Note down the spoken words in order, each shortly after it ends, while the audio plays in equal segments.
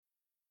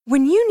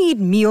When you need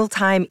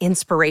mealtime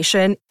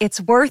inspiration,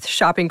 it's worth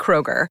shopping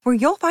Kroger, where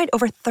you'll find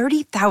over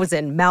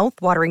 30,000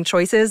 mouth-watering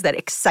choices that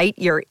excite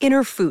your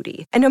inner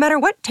foodie. And no matter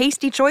what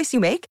tasty choice you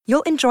make,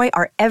 you'll enjoy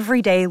our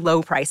everyday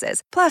low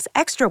prices, plus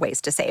extra ways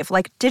to save,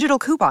 like digital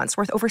coupons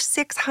worth over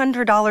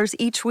 $600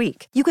 each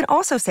week. You can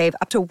also save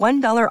up to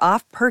 $1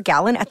 off per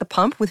gallon at the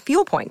pump with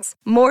fuel points.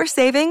 More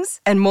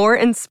savings and more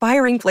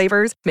inspiring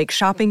flavors make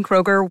shopping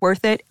Kroger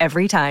worth it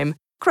every time.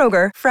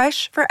 Kroger,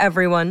 fresh for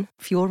everyone.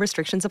 Fuel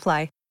restrictions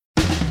apply.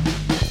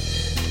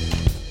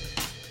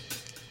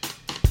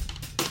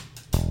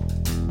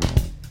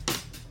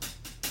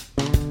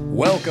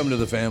 Welcome to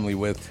the family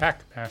with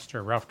Tech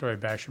Pastor Ralph Doy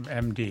Basham,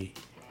 MD.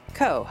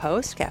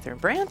 Co-host Catherine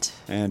Brandt.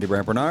 Andy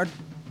Brandt Bernard.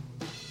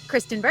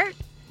 Kristen Burt.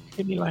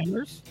 Timmy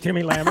Lammers.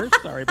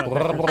 Sorry about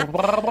that.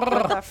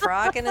 With a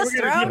frog in his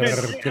throat.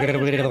 It's got to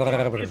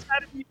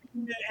be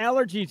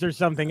allergies or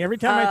something. Every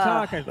time I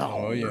talk, I go,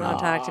 Oh, yeah. Don't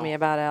talk to me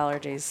about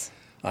allergies.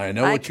 I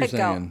know what you're could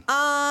saying. go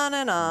on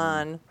and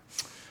on.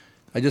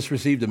 I just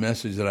received a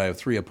message that I have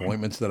 3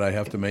 appointments that I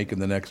have to make in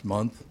the next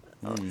month.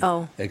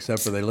 Oh.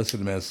 Except for they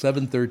listed them as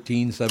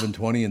 7:13,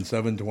 7:20, and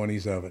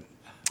 7:27.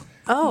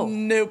 Oh.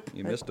 Nope.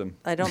 You missed him.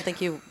 I don't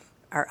think you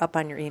are up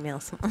on your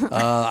emails.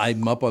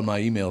 I'm up on my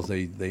emails.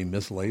 They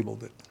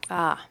mislabeled it. So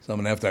I'm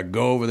going to have to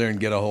go over there and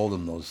get a hold of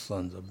them, those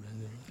sons of...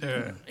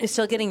 You're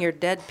still getting your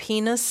dead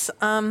penis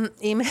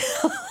email?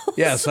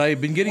 Yes, I've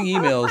been getting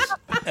emails,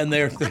 and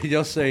they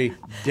just say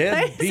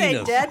dead They penis.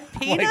 say dead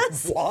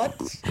penis? Like,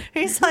 what?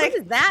 He's What like,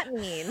 does that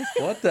mean?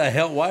 What the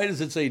hell? Why does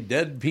it say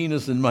dead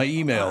penis in my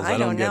emails? I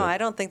don't get know. it. I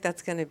don't think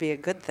that's going to be a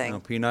good thing. No,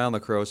 penile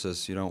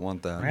necrosis. You don't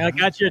want that. Well, it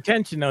got your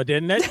attention, though,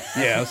 didn't it?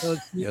 Yes,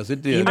 yes,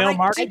 it did. Email I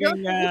marketing. don't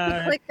think you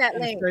can click that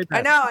link.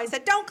 I know. I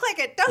said, don't click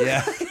it. Don't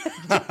Yeah. click it.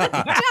 Do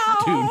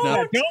Don't.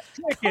 not. Don't click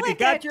it. Click It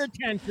got it. your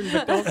attention,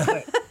 but don't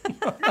click.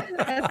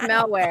 That's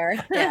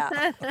malware.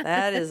 Yeah.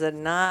 That is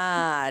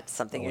not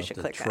something I'll you have should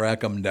to click on. track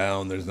them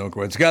down. There's no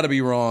question. It's got to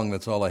be wrong.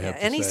 That's all I have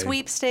to Any say.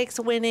 sweepstakes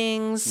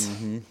winnings,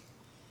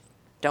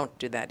 don't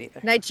do that either.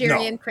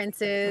 Nigerian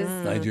princes.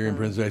 Nigerian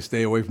princes. I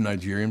stay away from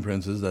Nigerian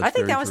princes. That's I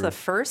think very that was true. the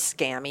first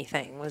scammy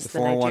thing. Was The the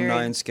 419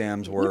 Nigerian?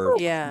 scams were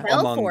Yeah. Fell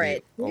among for the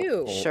it,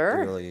 too.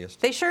 Sure.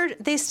 earliest.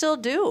 They still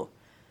do.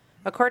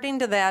 According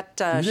to that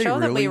Do they show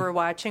that we really? were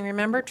watching,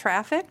 remember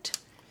Trafficked?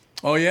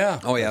 Oh yeah.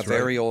 Oh, yeah. That's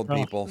Very right. old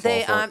people fall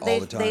They for it all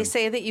the time. they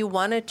say that you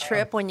won a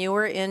trip when you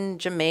were in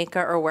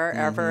Jamaica or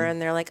wherever,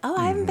 and they're like, "Oh,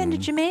 I haven't been to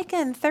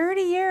Jamaica in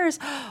 30 years."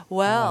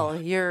 Well,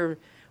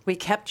 we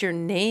kept your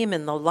name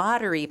in the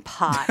lottery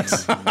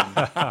pot,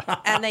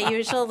 and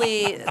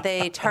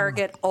they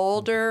target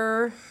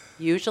older.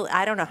 Usually,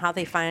 I don't know how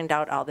they find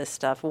out all this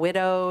stuff.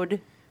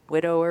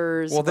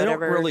 Widowers, Well, they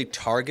whatever. don't really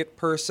target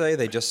per se.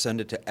 They just send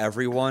it to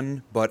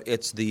everyone, but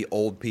it's the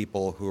old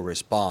people who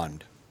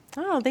respond.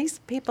 Oh, these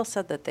people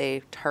said that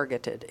they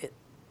targeted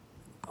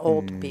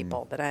old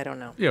people, but I don't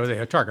know. Yeah,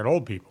 they target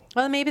old people.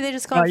 Well, maybe they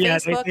just go on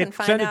Facebook they and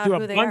find send it out to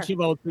who a they bunch are.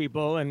 of old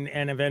people,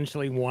 and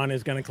eventually one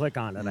is going to click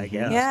on it, I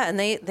guess. Yeah, and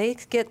they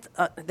get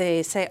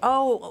they say,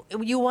 "Oh,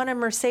 you want a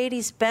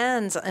Mercedes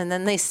Benz," and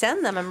then they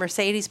send them a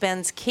Mercedes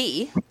Benz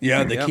key,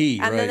 Yeah, the key.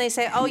 and right. then they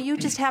say, "Oh, you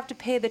just have to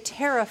pay the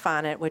tariff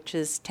on it, which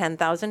is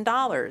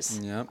 $10,000."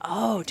 Yep.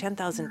 Oh,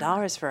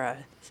 $10,000 for a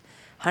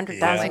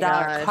 $100,000 Oh my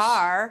gosh.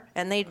 car,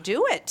 and they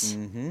do it.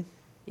 Mm-hmm.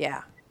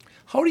 Yeah.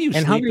 How do you And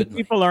sleep how many at night?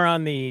 people are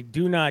on the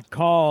do not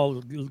call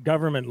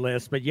government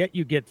list, but yet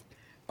you get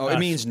Oh, it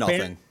means spam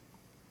nothing.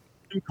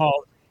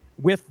 call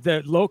with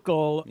the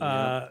local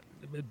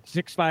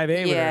 65A,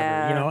 whatever.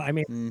 Yeah. You know, I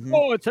mean,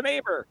 oh, it's a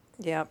neighbor.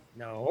 Yep.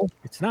 No,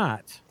 it's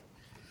not.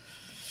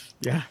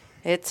 Yeah.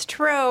 It's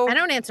true. I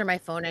don't answer my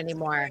phone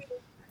anymore.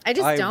 I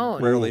just I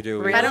don't. rarely do.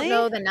 Really? If I don't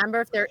know the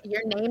number. If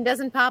your name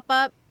doesn't pop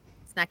up,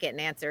 it's not getting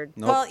answered.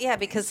 Nope. Well, yeah,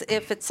 because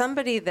if it's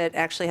somebody that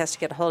actually has to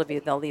get a hold of you,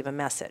 they'll leave a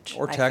message.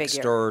 Or I text,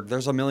 figure. or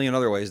there's a million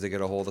other ways to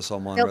get a hold of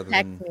someone They'll rather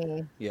text than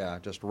me.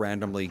 just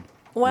randomly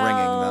Well,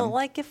 ringing them.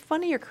 like if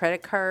one of your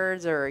credit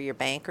cards or your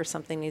bank or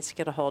something needs to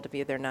get a hold of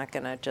you, they're not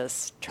going to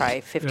just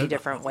try 50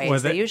 different ways. Well,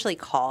 They they- usually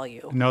call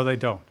you. No, they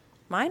don't.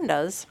 Mine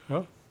does.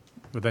 Oh,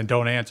 but then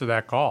don't answer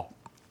that call.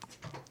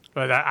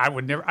 But I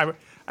would never.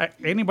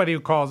 Anybody who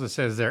calls and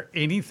says they're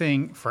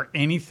anything for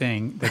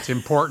anything that's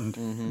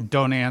important,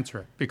 don't answer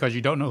it because you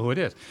don't know who it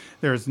is.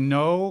 There's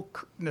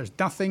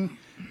nothing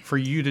for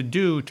you to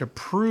do to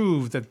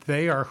prove that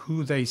they are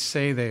who they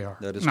say they are.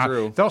 That is Now,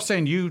 true. They'll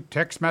send you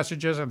text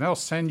messages and they'll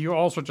send you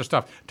all sorts of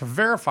stuff to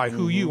verify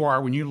who you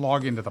are when you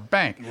log into the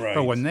bank. Right.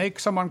 But when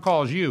someone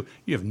calls you,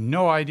 you have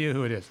no idea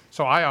who it is.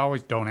 So I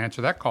always don't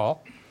answer that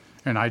call,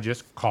 and I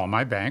just call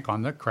my bank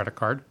on the credit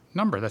card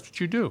number. That's what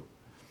you do.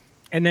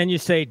 And then you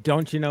say,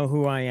 "Don't you know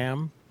who I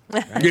am?"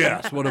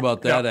 Yes. What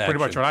about that? Yeah, pretty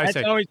much action? what I That's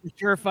say. always a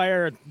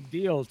surefire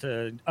deal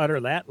to utter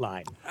that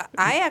line.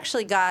 I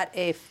actually got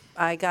a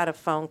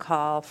phone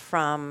call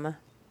from,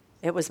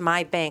 it was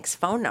my bank's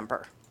phone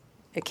number.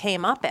 It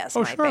came up as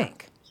Oh, my sure.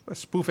 bank.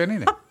 Spoof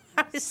anything.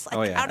 I was like,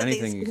 Oh, yeah, how do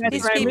anything these, you can That's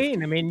these what I people,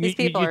 mean. I mean, these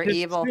people are just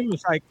evil. assume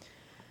It's like,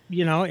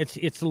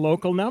 it's a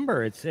local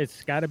number.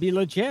 It's got to be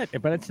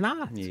legit, but it's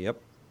not. Yep.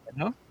 You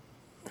know?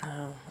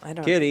 I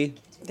don't. Kitty.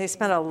 They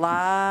spent a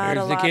lot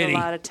There's the kitty.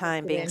 of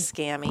time being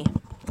scammy.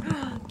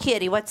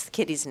 Kitty, what's the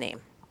kitty's name?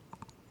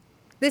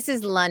 This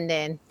is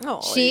London. Oh,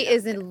 she yeah.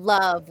 is in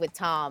love with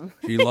Tom.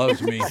 She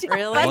loves me.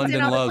 Really? Likes it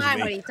London all the loves time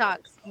me. when he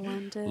talks.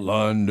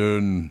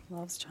 London.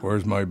 Loves Tom.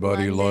 Where's my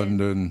buddy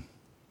London?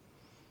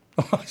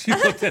 She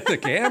looked at the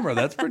camera.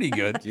 That's pretty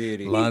good.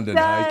 Kitty. London,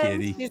 hi, Does.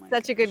 kitty. She's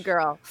such a good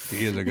girl.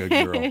 She is a good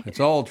girl. It's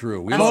all true.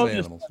 We love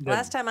animals.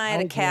 Last time I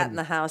had a cat in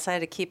the house, I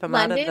had to keep him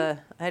out of London?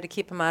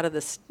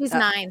 the. He's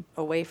 9.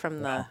 Away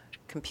from the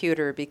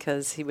computer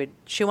because he would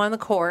chew on the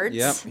cords.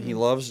 Yep, he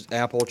loves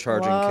Apple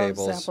charging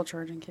cables. Apple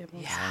charging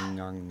cables. Yeah. I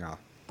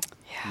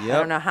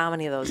don't know how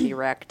many of those he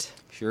wrecked.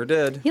 Sure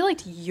did. He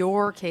liked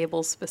your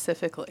cables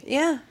specifically.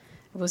 Yeah.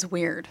 It was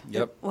weird.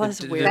 Yep.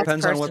 was It weird.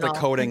 depends on what the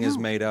Personal. coating is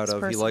made out It's of.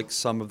 He personal. likes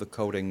some of the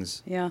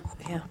coatings, Yeah.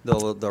 Yeah. the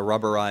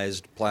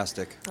rubberized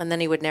plastic. And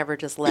then he would never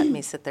just let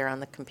me sit there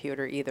on the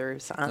computer either,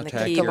 on the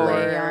Attack your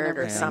keyboard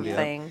or hand,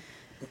 something.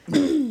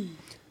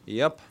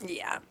 Yep.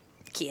 Yeah.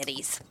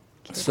 Kitties.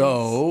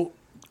 So,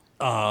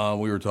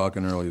 we were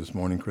talking early this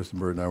morning, Kristen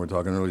Bird and I were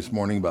talking early this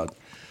morning about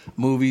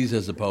movies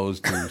as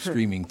opposed to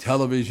streaming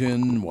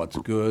television, what's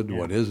good,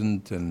 what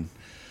isn't, and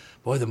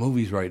boy, the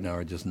movies right now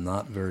are just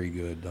not very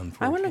good,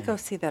 unfortunately. I want to go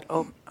see that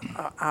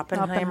Oppenheimer.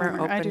 Oppenheimer.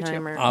 I do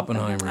too.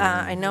 Oppenheimer.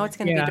 I know it's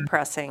going to Yeah. be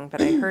depressing,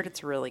 but I heard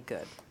it's really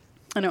good.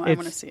 I know. I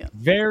want to see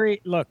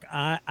it. Look,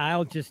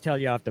 I'll just tell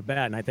you off the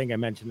bat, and I think I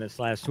mentioned this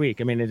last week.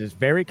 I mean, it is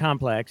very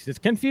complex. It's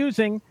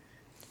confusing.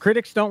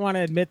 Critics don't want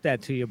to admit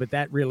that to you, but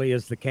that really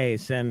is the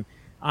case. And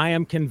I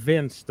am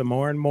convinced the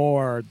more and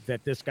more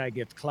that this guy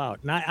gets clout.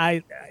 And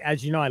I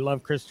as you know, I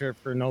love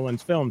Christopher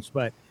Nolan's films,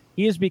 but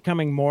he is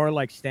becoming more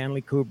like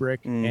Stanley Kubrick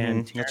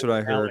and That's what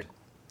I heard.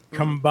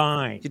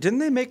 combined. Didn't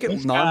they make it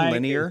This guy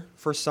non-linear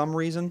for some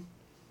reason?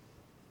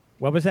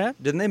 What was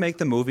that? Didn't they make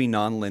the movie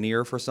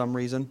non-linear for some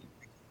reason?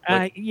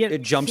 Yeah,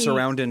 It jumps see,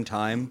 around in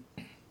time.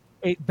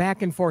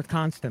 back and forth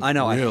constantly. I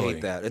know. I Really?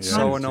 hate that. It's Yeah,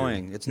 so me too.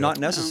 annoying. It's not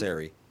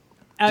necessary.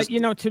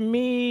 To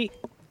me,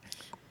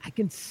 I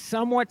can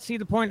somewhat see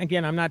the point.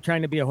 Again, I'm not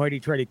trying to be a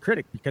hoity-toity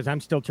critic because I'm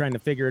still trying to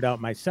figure it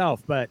out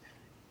myself. But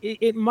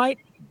it might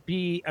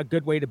be a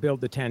good way to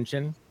build the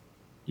tension,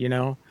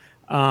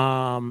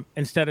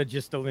 instead of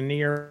just a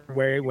linear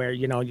way where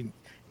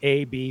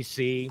A, B,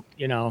 C.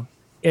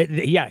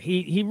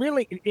 He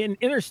really in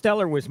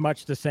Interstellar was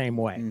much the same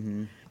way.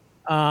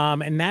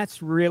 And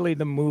that's really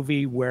the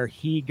movie where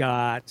he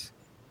got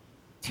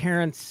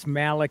Terrence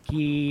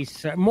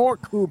Malick, more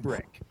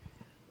Kubrick.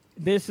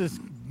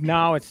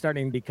 Now it's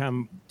starting to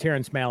become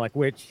Terrence Malick,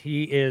 which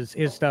his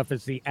stuff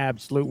is the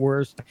absolute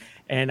worst.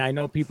 And I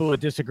know people would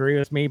disagree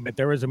with me, but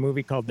there was a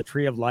movie called The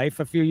Tree of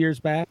Life a few years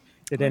back.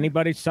 Did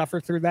anybody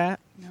suffer through that?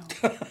 No.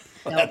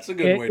 That's a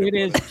good way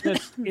to put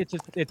it.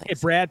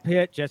 It's Brad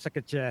Pitt,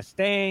 Jessica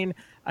Chastain.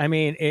 I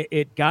mean,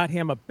 it got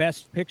him a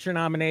Best Picture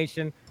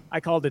nomination. I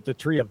called it The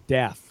Tree of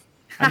Death.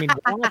 I mean,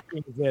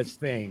 watching this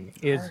thing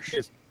is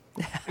just,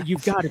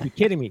 you've got to be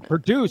kidding me.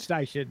 Produced,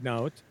 I should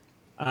note,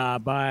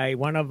 by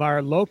one of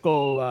our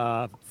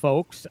local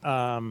folks,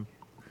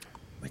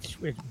 which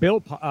Bill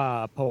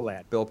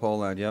Pohlad. Bill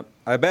Pohlad, yep.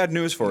 I have bad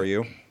news for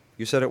you.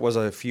 You said it was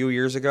a few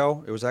years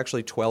ago. It was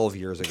actually 12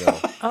 years ago.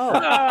 Oh,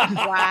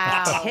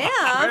 Wow. Tim!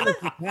 Where does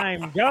the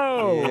time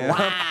go? Yeah.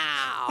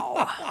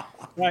 Wow.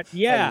 But I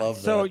yeah, love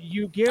so that.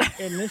 you give,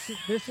 and this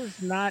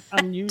is not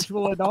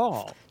unusual at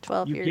all.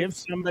 12 You years. give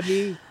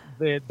somebody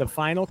the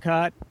final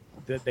cut,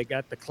 that they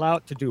got the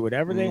clout to do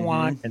whatever they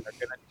want, and they're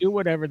going to do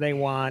whatever they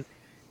want.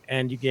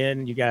 And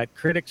again, you got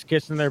critics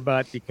kissing their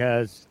butt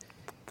because,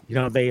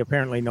 they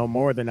apparently know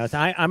more than us.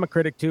 I'm a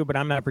critic too, but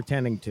I'm not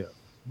pretending to.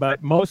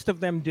 But most of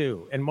them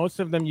do, and most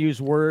of them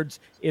use words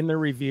in the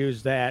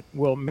reviews that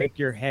will make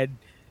your head,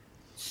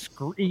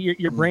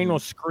 your brain will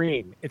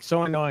scream. It's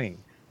so annoying.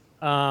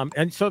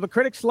 And so the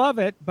critics love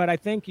it, but I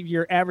think if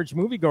your average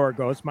moviegoer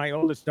goes, my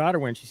oldest daughter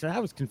went, she said,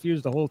 I was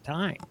confused the whole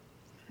time.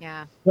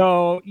 Yeah.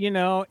 So,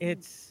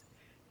 it's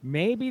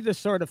maybe the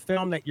sort of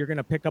film that you're going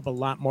to pick up a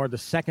lot more the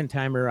second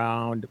time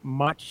around,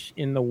 much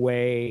in the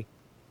way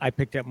I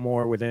picked up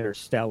more with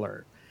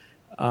Interstellar.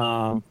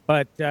 I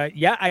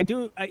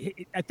do.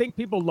 I think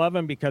people love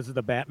him because of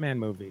the Batman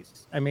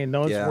movies. I mean,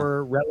 those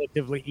were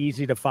relatively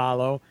easy to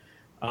follow.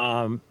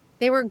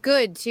 They were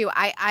good too.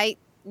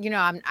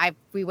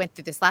 We went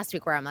through this last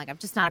week where I'm like, I'm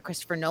just not a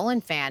Christopher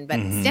Nolan fan, but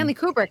Stanley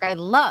Kubrick, I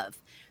love.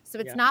 So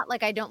it's not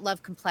like I don't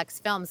love complex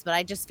films, but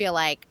I just feel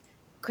like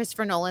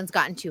Christopher Nolan's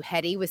gotten too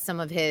heady with some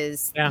of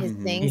his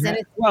things. And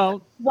it's,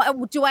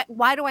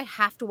 why do I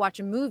have to watch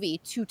a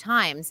movie 2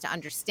 times to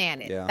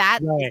understand it? Yeah. That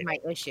is my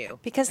issue.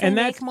 Because they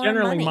that's make more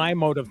generally money. my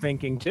mode of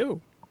thinking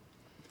too.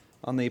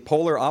 On the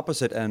polar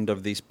opposite end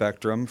of the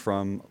spectrum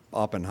from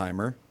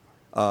Oppenheimer,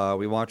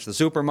 we watched the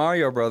Super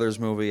Mario Brothers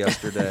movie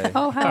yesterday.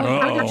 How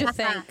did you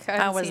think? I How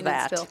haven't was seen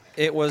that? It still.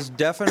 It was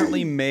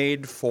definitely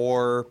made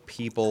for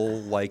people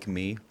like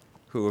me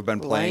who have been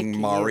playing Like you.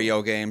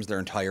 Mario games their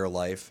entire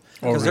life.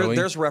 Oh, really?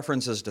 there's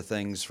references to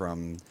things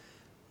from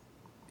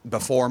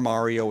before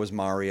Mario was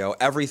Mario.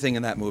 Everything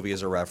in that movie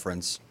is a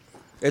reference.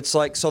 It's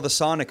like, so the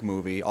Sonic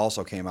movie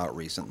also came out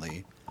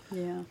recently.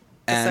 Yeah.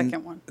 And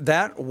second one.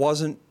 that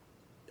wasn't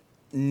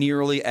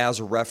nearly as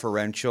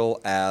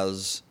referential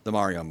as the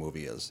Mario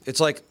movie is.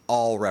 It's like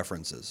all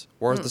references.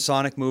 Whereas the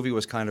Sonic movie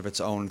was kind of its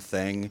own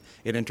thing.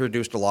 It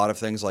introduced a lot of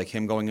things like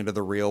him going into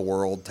the real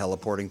world,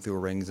 teleporting through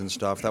rings and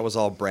stuff. That was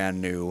all brand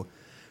new.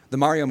 The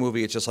Mario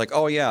movie, it's just like,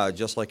 oh yeah,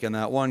 just like in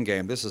that one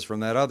game, this is from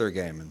that other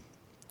game,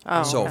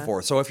 and so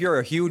forth. So if you're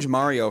a huge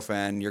Mario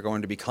fan, you're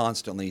going to be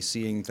constantly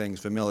seeing things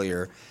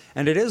familiar.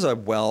 And it is a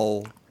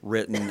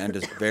well-written and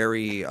just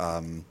very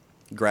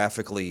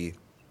graphically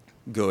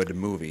good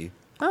movie.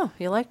 Oh,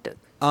 you liked it.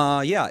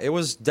 Yeah, it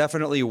was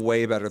definitely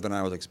way better than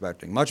I was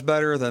expecting. Much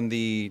better than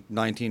the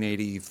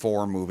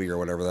 1984 movie or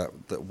whatever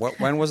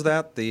when was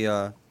that?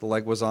 The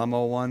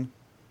Leguizamo one?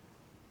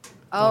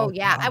 Oh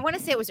yeah, I want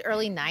to say it was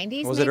early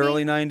 '90s. Was maybe? it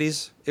early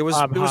 90s? It was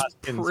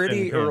Hoskins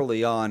pretty and him.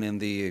 early on in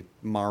the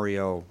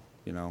Mario,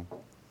 you know.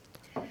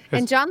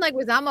 And John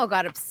Leguizamo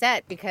got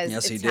upset because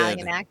Yes, he Italian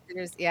did.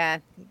 actors, he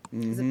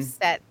was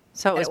upset.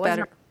 So it that was wasn't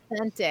better.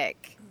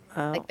 authentic,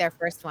 like their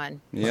first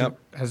one. Yep.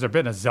 Has there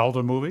been a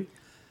Zelda movie?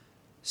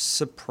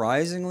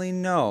 Surprisingly,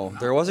 no.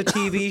 There was a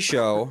TV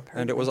show,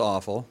 and it was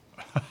awful.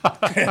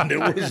 And it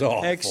was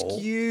awful.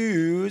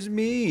 Excuse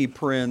me,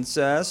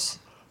 princess.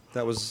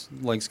 That was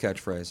Link's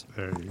catchphrase.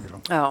 There you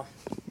go. Oh,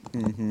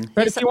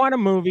 But if you want a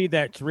movie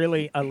that's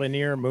really a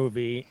linear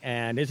movie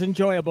and is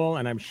enjoyable,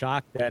 and I'm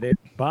shocked that it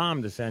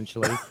bombed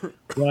essentially,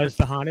 was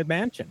The Haunted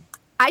Mansion.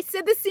 I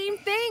said the same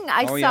thing.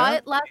 I Oh, saw yeah?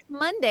 it last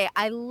Monday.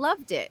 I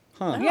loved it.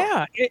 Huh.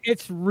 Yeah,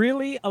 it's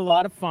really a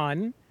lot of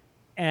fun.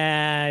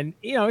 And,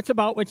 you know, it's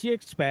about what you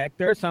expect.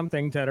 There are some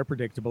things that are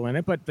predictable in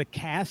it, but the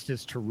cast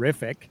is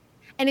terrific.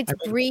 And it's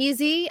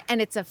breezy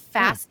and it's a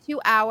fast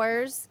 2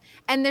 hours.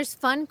 And there's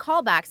fun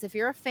callbacks. If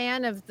you're a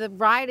fan of the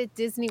ride at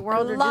Disney I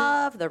World or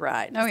love the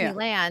ride. Oh, yeah.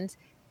 Disneyland,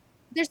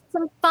 there's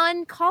some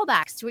fun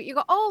callbacks to it. You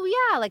go, oh,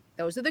 yeah, like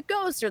those are the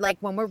ghosts. Or like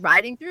when we're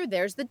riding through,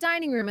 there's the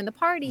dining room and the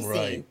party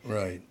scene.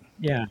 Right.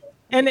 Yeah.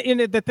 And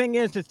the thing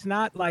is, it's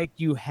not like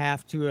you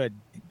have to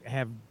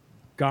have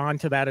gone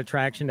to that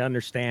attraction to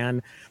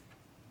understand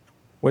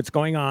what's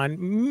going on.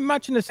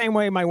 Much in the same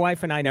way my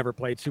wife and I never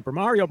played Super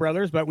Mario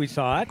Brothers, but we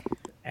saw it.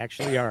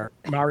 Actually, our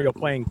Mario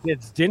playing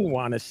kids didn't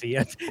want to see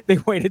it. They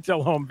waited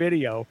till home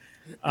video.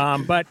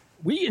 But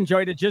we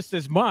enjoyed it just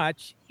as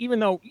much, even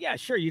though, yeah,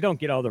 sure, you don't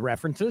get all the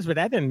references, but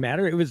that didn't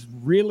matter. It was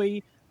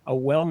really a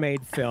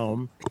well-made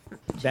film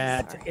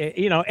that,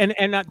 you know,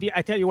 and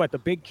I tell you what, the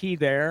big key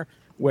there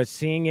was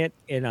seeing it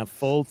in a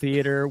full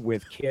theater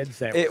with kids.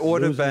 That It were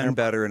would have losing been their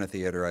better in a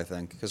theater, I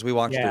think, because we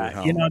watched it at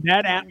home. you know,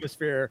 that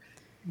atmosphere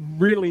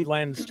really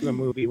lends to a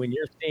movie when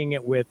you're seeing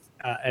it with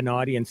an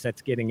audience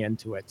that's getting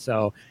into it.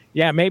 So,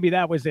 yeah, maybe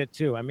that was it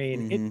too. I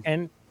mean,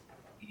 and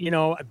you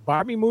know, a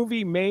Barbie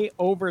movie may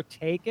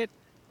overtake it,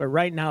 but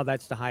right now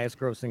that's the highest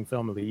grossing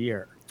film of the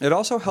year. It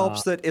also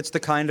helps that it's the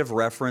kind of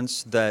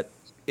reference that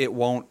it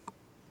won't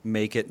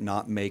make it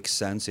not make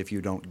sense if you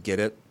don't get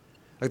it.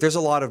 Like, there's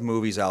a lot of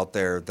movies out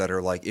there that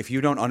are like, if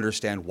you don't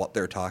understand what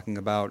they're talking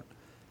about,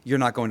 you're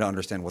not going to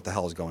understand what the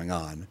hell is going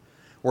on.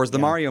 Whereas the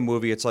Mario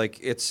movie, it's like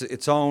it's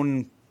its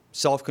own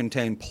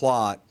self-contained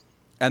plot,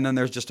 and then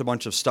there's just a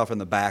bunch of stuff in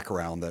the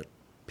background that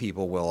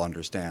people will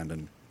understand.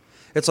 And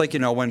it's like, you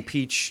know, when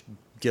Peach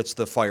gets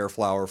the fire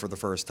flower for the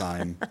first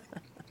time,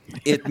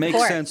 it makes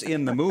sense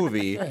in the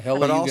movie, hell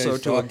but are you also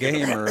guys to a talking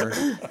gamer.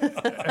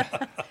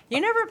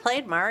 You never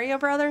played Mario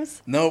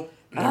Brothers? Nope,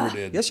 never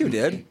did. Yes, you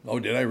did. Oh,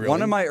 did I really?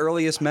 One of my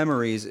earliest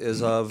memories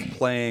is of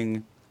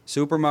playing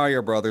Super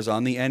Mario Brothers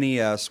on the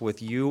NES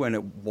with you and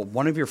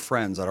one of your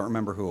friends. I don't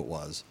remember who it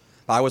was.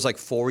 I was like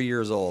 4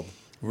 years old.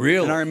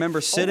 Really? And I remember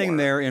sitting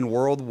there in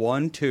World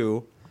 1,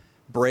 2,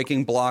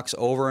 breaking blocks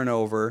over and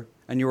over.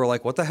 And you were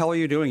like, what the hell are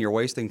you doing? You're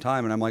wasting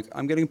time. And I'm like,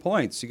 I'm getting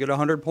points. You get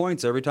 100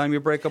 points every time you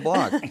break a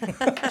block.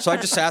 So I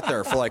just sat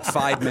there for like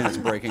 5 minutes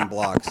breaking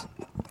blocks.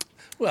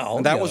 Well,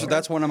 And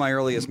that's one of my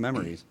earliest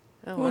memories.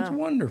 well, it's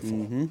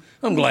wonderful.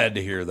 I'm glad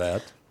to hear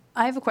that.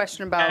 I have a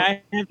question about.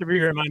 I have to be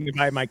reminded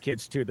by my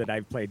kids too that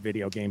I've played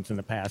video games in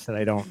the past that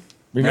I don't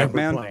remember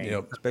Pac-Man? playing.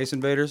 Yep. Space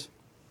Invaders?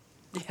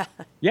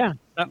 Yeah.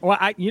 Well,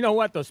 you know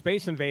what? Those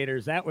Space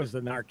Invaders, that was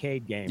an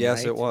arcade game. Yes,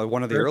 right? it was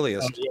one of the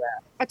earliest. Oh,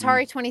 yeah.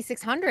 Atari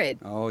 2600.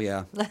 Oh,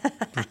 yeah.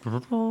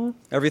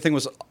 Everything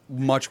was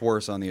much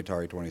worse on the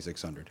Atari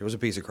 2600. It was a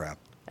piece of crap.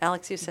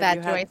 Alex, you said That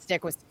you had.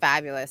 joystick was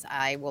fabulous.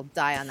 I will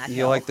die on that You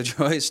hill. like the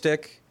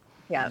joystick?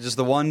 Yeah. Just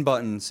the one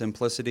button,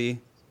 simplicity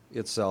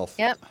itself.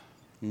 Yep.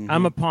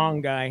 I'm a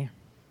Pong guy.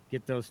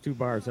 Get those 2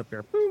 bars up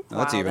there. Boop.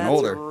 That's Wow, even that's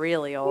older.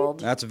 really old.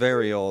 That's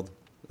very old.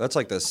 That's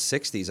like the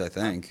 60s, I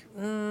think.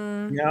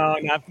 No,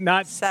 not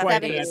quite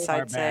 70s, that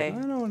far I'd say.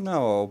 back. I don't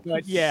know.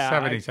 But yeah,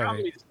 70, I'd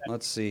probably-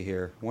 Let's see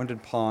here. When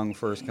did Pong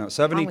first come? was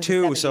 72,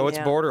 so 70, it's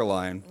yeah.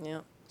 borderline. Yeah.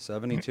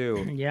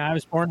 72. Yeah, I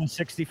was born in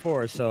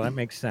 '64, so that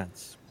makes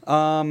sense.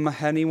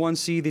 Anyone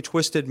see the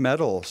Twisted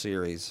Metal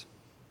series?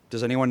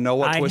 Does anyone know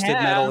what I Twisted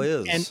have, Metal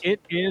is? and it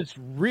is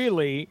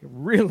really,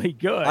 really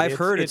good. I've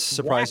heard it's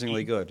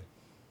surprisingly wacky. good.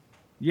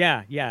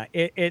 Yeah.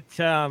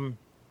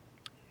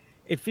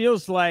 it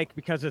feels like,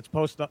 because it's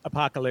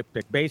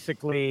post-apocalyptic,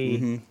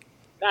 basically,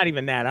 not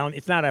even that.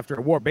 It's not after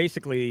a war.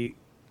 Basically,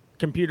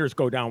 computers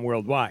go down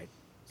worldwide.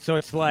 So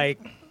it's like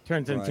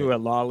turns into a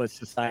lawless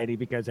society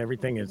because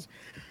everything is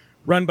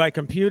run by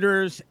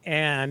computers.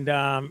 And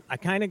I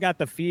kind of got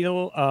the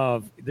feel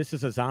of this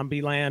is a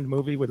Zombieland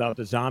movie without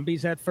the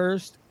zombies at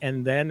first.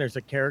 And then there's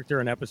a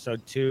character in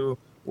episode 2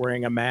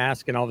 wearing a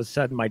mask. And all of a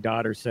sudden my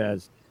daughter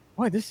says,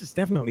 boy, this has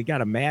definitely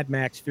got a Mad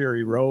Max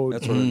Fury Road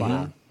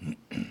vibe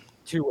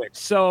to it.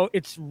 So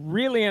it's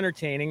really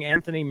entertaining.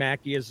 Anthony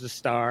Mackie is the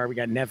star. We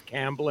got Nev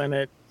Campbell in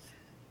it.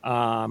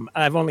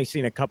 I've only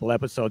seen a couple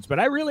episodes, but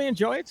I really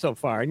enjoy it so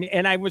far.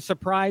 And I was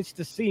surprised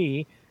to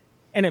see,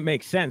 and it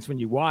makes sense when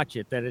you watch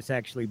it, that it's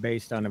actually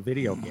based on a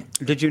video game.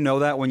 Did you know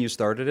that when you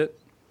started it?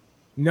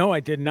 No, I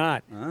did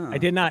not. I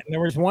did not. And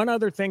there was one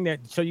other thing that,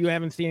 so you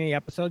haven't seen any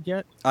episodes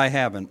yet? I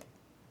haven't.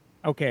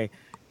 Okay.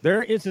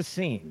 There is a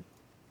scene,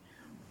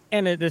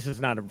 and this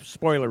is not a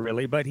spoiler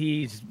really, but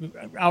he's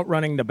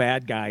outrunning the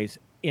bad guys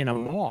in a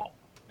mall.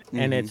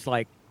 And it's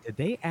like, did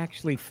they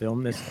actually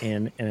film this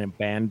in an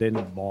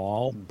abandoned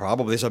mall?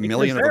 Probably. There's a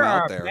million of them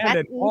out there.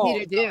 That's easy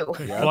to do.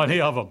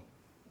 Plenty of them.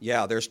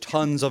 Yeah, there's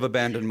tons of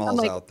abandoned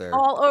malls out there.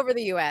 All over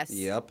the U.S.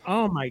 Yep.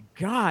 Oh my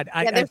God!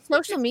 There's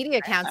social media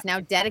accounts now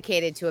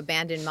dedicated to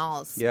abandoned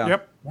malls. Yeah.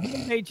 Yep. Why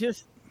don't they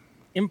just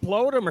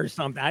implode them or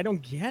something? I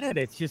don't get it.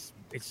 It's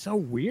so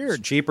weird.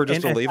 It's cheaper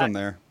just to leave them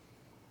there.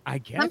 I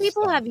guess Some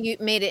people so. have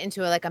made it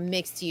into a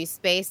mixed use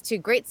space to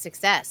great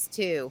success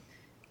too,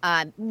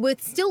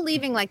 with still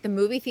leaving like the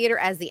movie theater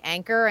as the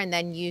anchor and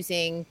then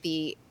using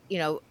the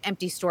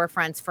empty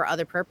storefronts for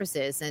other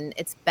purposes. And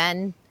it's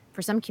been,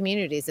 for some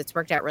communities, it's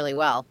worked out really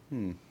well.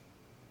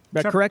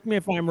 But correct me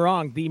if I'm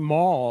wrong. The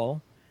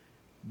mall,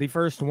 the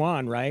first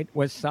one, right,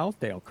 was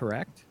Southdale,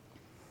 correct?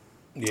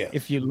 Yeah.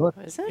 If you look,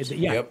 Was it?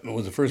 yeah. Yep, it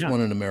was the first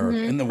one in America,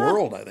 in the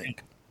world, I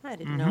think. I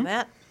didn't know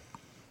that.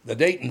 The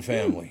Dayton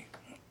family.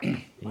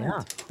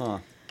 Yeah.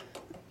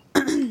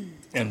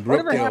 And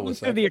Whatever Brookdale happened was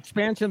to the second.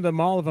 expansion of the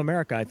Mall of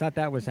America? I thought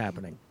that was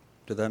happening.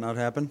 Did that not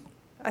happen?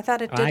 I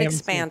thought it I did haven't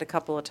expand a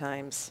couple of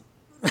times.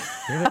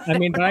 I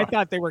mean, but I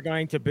thought they were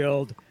going to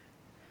build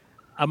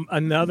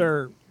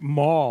another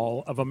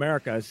Mall of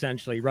America,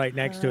 essentially, right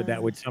next to it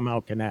that would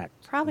somehow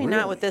connect. Probably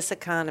not with this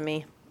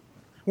economy.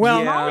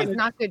 Well, Mall is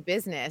not good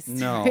business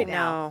No. right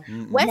now.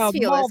 No. Well, the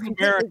Westfield Mall is of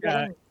completely America,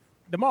 gone.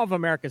 the Mall of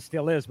America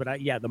still is, but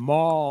the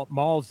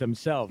malls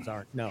themselves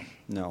aren't. No.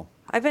 No.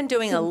 I've been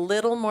doing a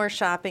little more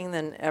shopping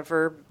than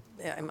ever.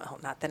 Well,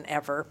 not than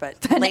ever,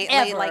 but lately,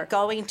 ever. like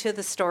going to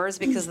the stores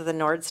because of the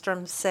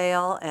Nordstrom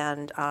sale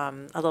and a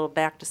little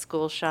back to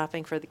school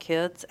shopping for the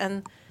kids.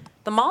 And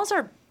the malls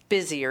are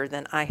busier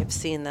than I have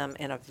seen them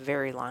in a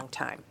very long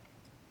time.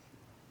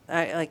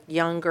 Like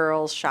young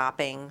girls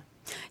shopping.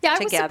 Yeah, I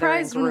was together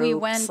in surprised when we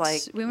groups,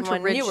 went. We went to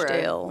when you were-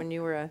 Ridgedale. when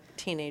you were a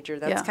teenager.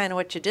 That's Yeah. kind of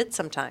what you did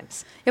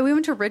sometimes. Yeah, we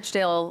went to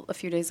Ridgedale a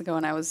few days ago,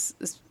 and I was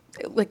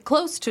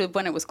close to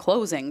when it was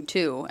closing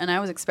too, and I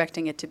was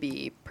expecting it to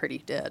be pretty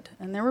dead,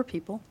 and there were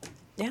people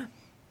Yeah.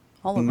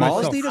 all over.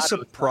 Malls so need a proud of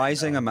the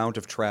surprising amount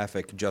of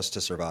traffic just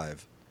to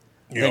survive.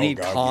 Yeah, They oh need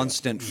God, yeah.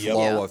 constant Yep.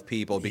 flow Yeah. of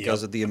people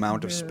because Yep. of the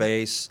amount of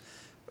space,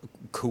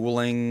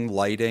 cooling,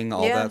 lighting,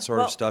 all that sort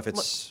well, of stuff.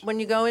 It's when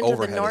you go into the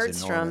overhead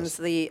is enormous.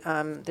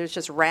 Nordstroms, there's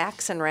just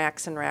racks and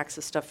racks and racks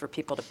of stuff for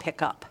people to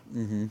pick up.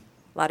 Mm-hmm.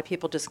 A lot of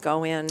people just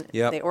go in,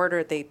 Yep. they order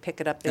it, they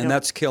pick it up. They and don't-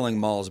 that's killing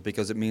malls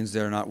because it means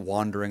they're not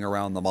wandering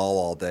around the mall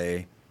all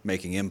day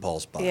making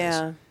impulse buys.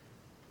 yeah.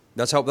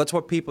 That's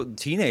what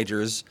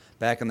teenagers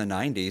back in the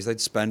 90s,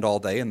 they'd spend all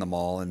day in the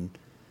mall and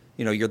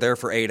you're there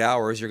for 8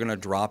 hours, you're going to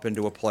drop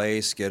into a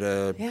place, get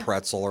a Yeah.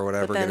 pretzel or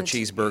whatever, get a then-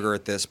 cheeseburger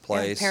at this Yeah,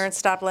 place. parents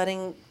stopped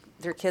letting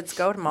their kids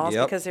go to malls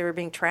Yep. because they were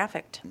being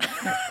trafficked.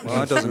 Well,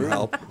 that doesn't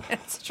help.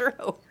 It's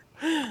true.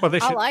 Well, they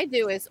should. All I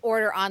do is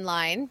order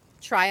online,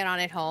 try it on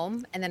at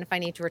home, and then if I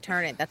need to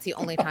return it, that's the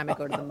only time I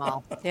go to the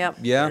mall. Yep.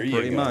 Yeah, There you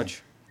pretty go.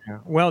 much.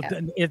 Well,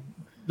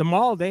 the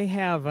mall, they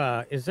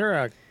have, is there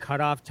a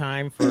cutoff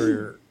time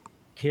for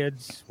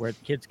kids where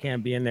kids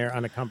can't be in there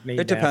unaccompanied?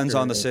 It depends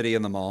after- on the city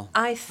and the mall.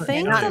 I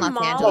think Not the in Los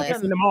mall. Angeles.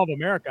 It's in the Mall of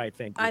America, I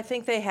think. I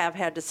think they have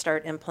had to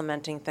start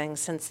implementing things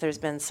since there's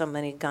been so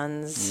many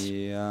guns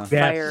Yeah. Yes.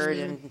 fired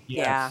and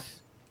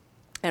Yes.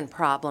 and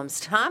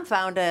problems. Tom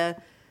found an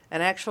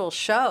actual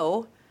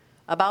show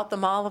about the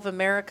Mall of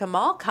America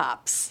mall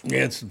cops.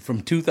 Yeah, it's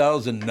from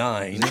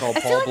 2009. Is it called I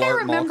Paul feel like I Blart Mall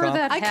remember Cop?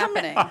 that I come,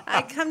 happening.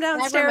 I come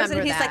downstairs and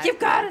remember he's like, that. "You've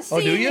got to see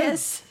Oh, do you?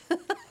 this." I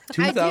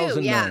 2009.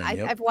 do, yeah.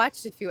 Yep. I've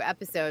watched a few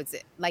episodes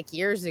like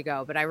years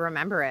ago, but I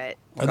remember it.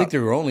 I think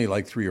there were only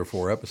like 3 or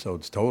 4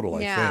 episodes total,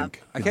 I Yeah.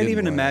 think. I It can't didn't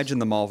even last. imagine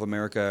the Mall of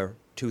America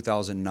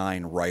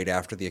 2009 right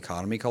after the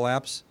economy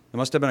collapse. It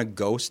must have been a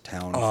ghost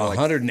town. For like,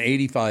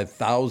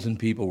 185,000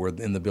 people were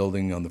in the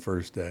building on the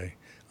first day.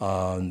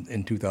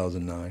 in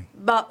 2009.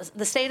 But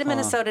the state of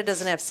Minnesota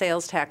doesn't have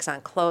sales tax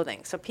on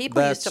clothing, so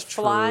people used to That's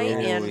fly true,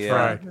 in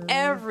yeah. from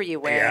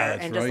everywhere Yeah,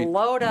 that's and just right.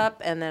 load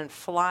up and then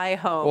fly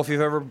home. Well, if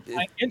you've ever,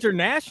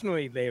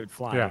 Internationally, they would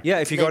fly. Yeah. yeah,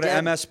 if you They go to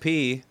did.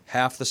 MSP,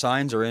 half the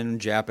signs are in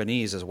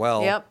Japanese as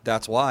well. Yep.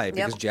 That's why,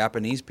 because Yep.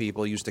 Japanese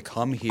people used to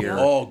come here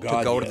Oh, God,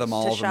 to go to yes. the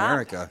Mall To of shop.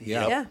 America.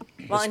 Yeah. Yeah.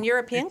 Well, in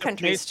European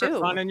countries Pays for too.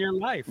 fun in your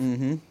life.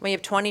 Mm-hmm. When you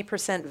have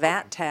 20%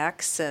 VAT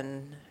tax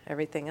and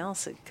everything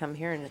else, it come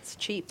here and it's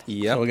cheap.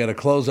 Yep. So we got to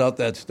close out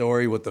that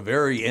story with the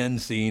very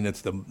end scene.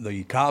 It's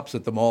the cops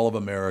at the Mall of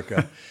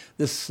America.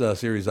 This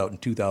series out in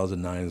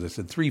 2009, as I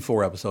said,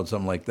 3-4 episodes,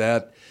 something like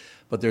that.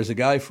 But there's a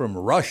guy from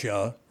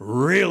Russia,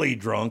 really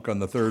drunk on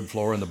the third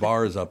floor, and the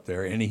bar is up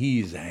there, and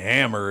he's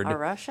hammered. A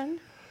Russian?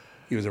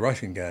 He was a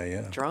Russian guy,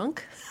 yeah.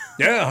 Drunk?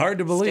 Yeah, hard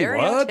to believe.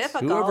 What?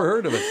 Stereotypical. Whoever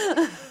heard of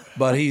it?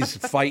 But he's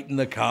fighting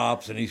the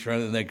cops, and he's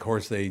trying. And then, of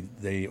course,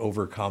 they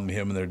overcome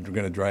him, and they're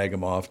going to drag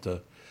him off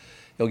to.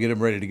 He'll get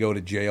him ready to go to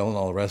jail and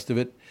all the rest of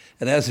it.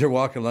 And as they're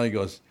walking along, he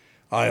goes,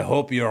 "I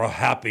hope you're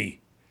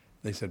happy."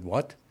 They said,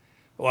 "What?"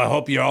 "Well, I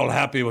hope you're all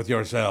happy with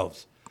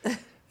yourselves."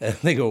 And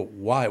they go,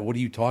 "Why? What are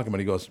you talking about?"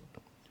 He goes,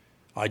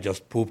 "I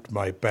just pooped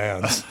my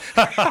pants."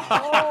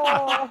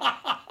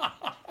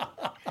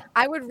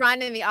 I would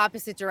run in the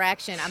opposite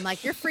direction. I'm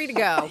like, you're free to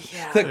go.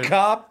 The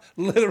cop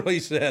literally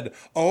said,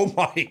 "Oh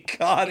my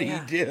God, he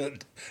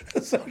did."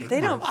 So They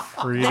don't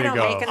Free they to don't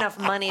go. make enough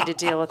money to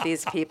deal with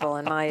these people,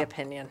 in my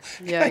opinion.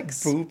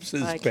 Yikes. poops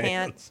his I can't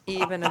pants.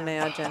 even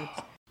imagine.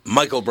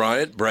 Michael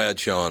Bryant,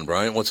 Bradshaw and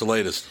Bryant, what's the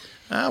latest?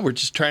 We're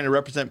just trying to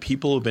represent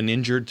people who've been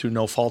injured through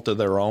no fault of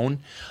their own.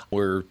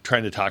 We're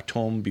trying to talk to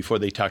them before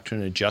they talk to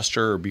an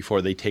adjuster or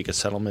before they take a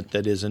settlement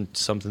that isn't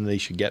something they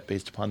should get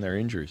based upon their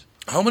injuries.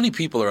 How many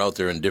people are out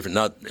there in different,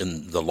 not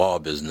in the law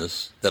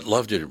business, that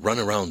love to run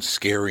around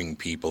scaring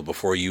people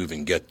before you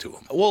even get to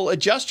them? Well,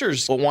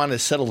 adjusters want to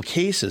settle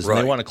cases and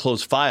Right. they want to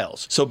close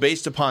files. So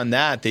based upon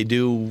that, they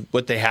do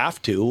what they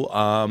have to.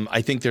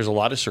 I think there's a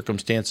lot of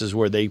circumstances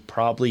where they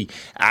probably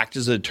act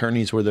as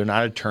attorneys where they're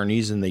not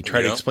attorneys and they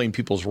try to Yeah. explain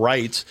people's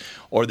rights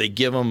or they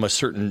give them a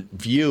certain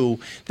view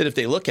that if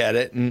they look at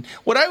it. And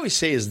what I always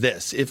say is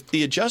this, if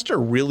the adjuster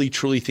really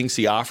truly thinks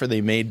the offer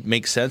they made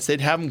makes sense,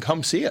 they'd have them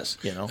come see us,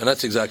 you know. And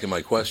that's exactly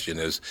my question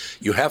is,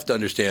 you have to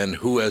understand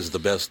who has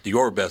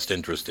your best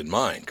interest in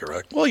mind,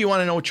 correct? Well, you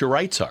want to know what your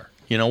rights are.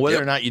 You know, whether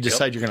Yep. or not you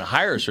decide you're going to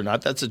hire us or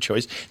not, that's a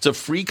choice. It's a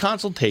free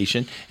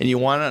consultation, and you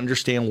want to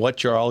understand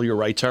what all your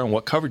rights are and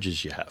what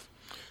coverages you have.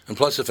 And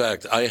plus the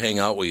fact I hang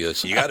out with you,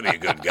 so you got to be a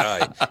good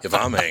guy if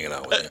I'm hanging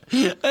out with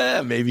you.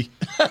 Maybe.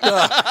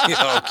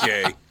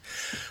 Okay.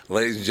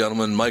 Ladies and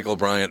gentlemen, Michael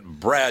Bryant,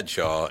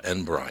 Bradshaw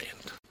and Bryant.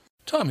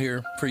 Tom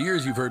here. For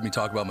years, you've heard me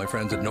talk about my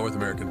friends at North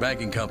American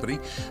Banking Company.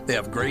 They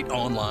have great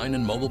online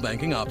and mobile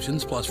banking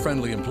options, plus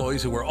friendly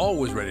employees who are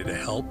always ready to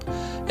help.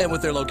 And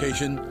with their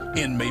location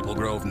in Maple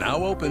Grove now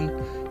open,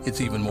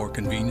 it's even more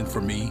convenient for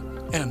me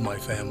and my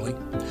family.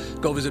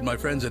 Go visit my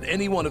friends at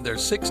any one of their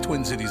 6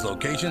 Twin Cities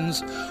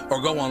locations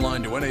or go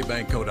online to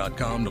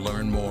nabankco.com to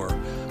learn more.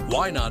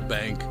 Why not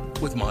bank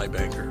with my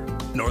banker?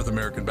 North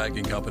American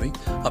Banking Company,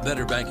 a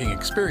better banking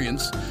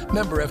experience,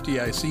 member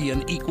FDIC,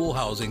 and equal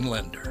housing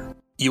lender.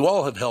 You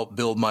all have helped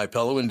build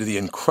MyPillow into the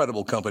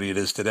incredible company it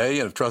is today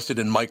and have trusted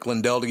in Mike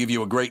Lindell to give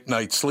you a great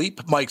night's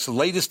sleep. Mike's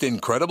latest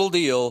incredible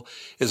deal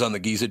is on the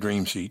Giza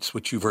Dream Sheets,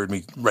 which you've heard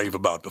me rave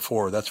about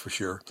before, that's for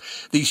sure.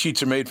 These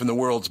sheets are made from the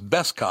world's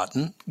best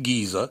cotton,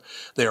 Giza.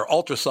 They are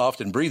ultra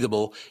soft and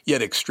breathable,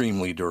 yet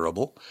extremely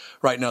durable.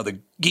 Right now, the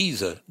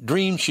Giza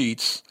Dream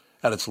Sheets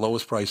at its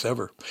lowest price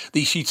ever.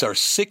 These sheets are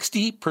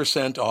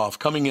 60% off,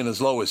 coming in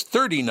as low as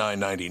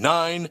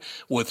 $39.99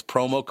 with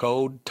promo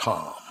code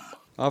TOM.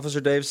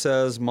 Officer Dave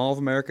says Mall of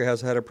America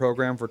has had a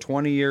program for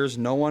 20 years.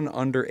 No one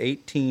under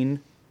 18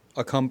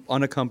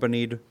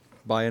 unaccompanied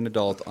by an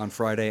adult on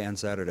Friday and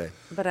Saturday.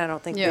 But I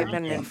don't think Yeah. they've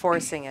been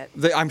enforcing it.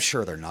 I'm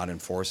sure they're not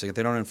enforcing it.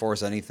 They don't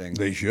enforce anything.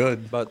 They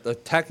should.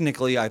 But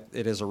technically,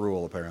 it is a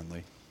rule,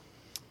 apparently.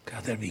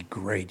 God, that'd be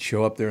great.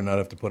 Show up there and not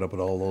have to put up with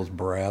all those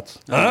brats.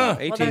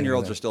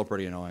 18-year-olds are still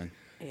pretty annoying.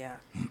 Yeah.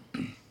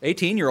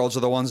 18-year-olds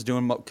are the ones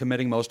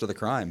committing most of the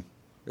crime.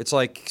 It's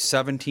like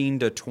 17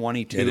 to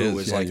 22 It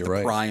is, yeah, like you're the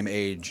right. prime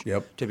age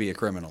Yep. to be a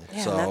criminal.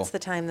 Yeah, So and that's the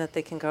time that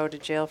they can go to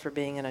jail for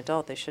being an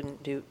adult. They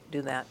shouldn't do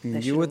that. They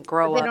You shouldn't would-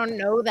 grow They up. don't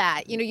know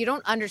that. You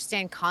don't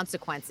understand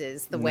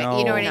consequences the way, you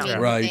know what I No. mean? You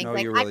Right. think, No,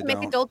 like, you I really can make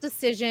don't. adult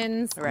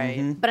decisions,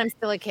 Right. but I'm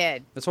still a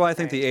kid. that's why I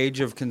think the age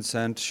of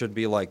consent should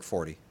be like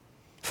 40.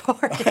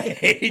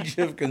 Age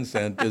of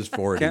consent is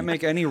 40. Can't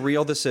make any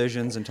real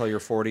decisions until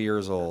you're 40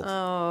 years old.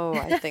 Oh,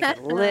 I think a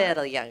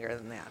little younger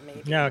than that,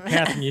 maybe. Now,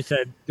 Catherine, you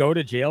said go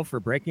to jail for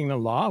breaking the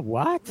law.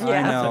 What?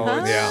 I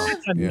know. Yeah.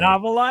 It's a Yeah.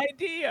 novel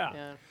idea.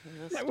 Yeah,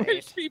 in this I state.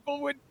 wish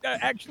people would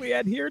actually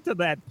adhere to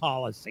that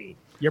policy.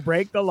 You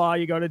break the law,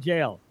 you go to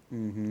jail. All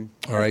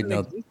right, now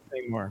Doesn't exist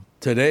anymore.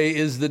 today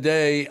is the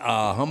day.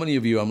 How many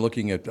of you, I'm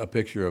looking at a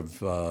picture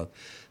of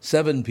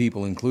 7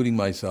 people, including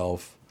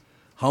myself.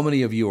 How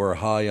many of you are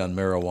high on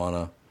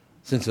marijuana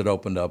since it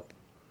opened up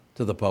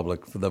to the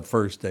public for the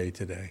first day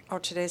today. Oh,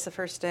 today's the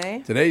first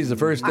day? Today's the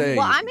first day.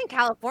 Well, I'm in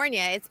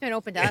California. It's been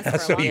open to us for a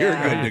so long you're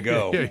time.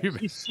 good to go.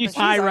 She's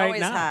high right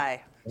always now.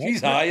 high.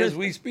 She's high as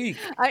we speak.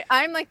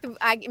 I'm like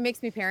it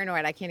makes me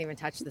paranoid. I can't even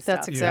touch this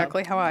That's stuff.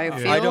 exactly how I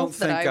feel I don't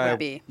that think I would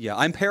be. Yeah,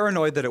 I'm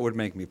paranoid that it would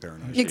make me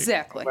paranoid.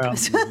 Exactly. Well,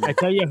 I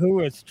tell you who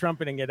was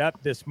trumpeting it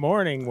up this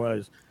morning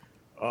was,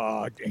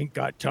 ain't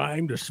got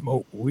time to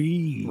smoke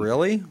weed.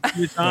 Really?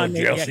 He was on,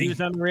 Jesse. he was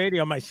on the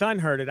radio. My son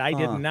heard it. I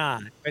did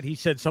not. But he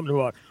said something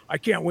about, I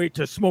can't wait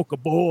to smoke a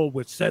bowl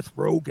with Seth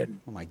Rogen.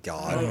 Oh my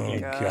God. Oh,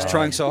 He's God.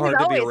 trying so hard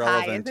He's to be always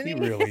high, relevant. isn't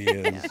He really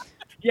is.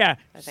 Yeah,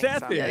 think Seth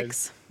so. is.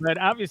 Yikes. But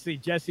obviously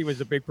Jesse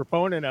was a big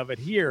proponent of it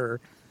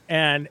here,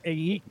 and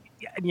he,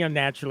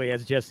 naturally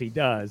as Jesse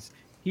does,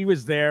 he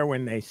was there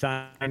when they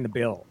signed the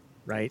bill,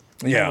 right?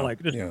 Yeah, Kinda like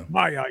this yeah. is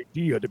my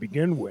idea to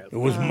begin with. It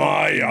was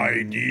my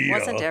idea.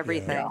 Wasn't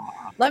everything.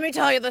 Let me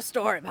tell you the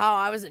story of how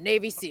I was a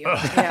Navy SEAL.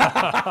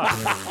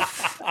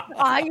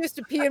 I used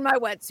to pee in my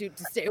wetsuit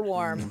to stay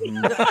warm.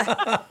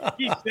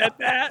 He said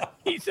that.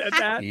 He said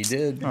that. He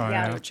did. Oh,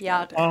 yeah.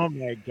 Yeah. Oh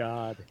my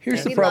God.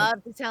 Here's the We problem.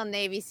 love to tell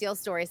Navy SEAL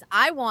stories.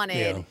 I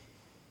wanted, Yeah.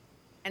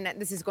 and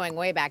this is going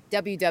way back,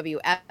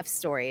 WWF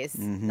stories,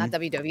 not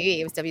WWE.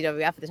 It was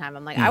WWF at the time.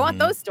 I'm like, I want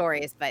those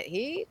stories, but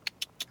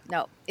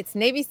no, it's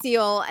Navy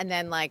SEAL and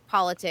then like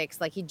politics.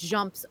 Like he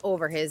jumps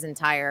over his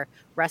entire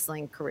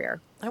wrestling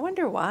career. I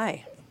wonder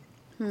why.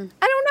 I don't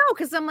know,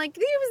 because I'm like,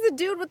 he was the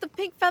dude with the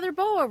pink feather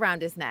boa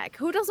around his neck.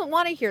 Who doesn't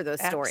want to hear those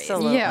stories?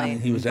 Absolutely. Yeah.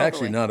 He was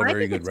actually not a I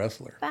very think good it's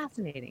wrestler.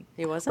 Fascinating.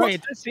 He wasn't? Right,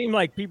 it does seem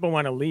like people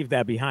want to leave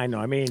that behind, though.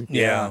 I mean,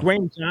 Yeah.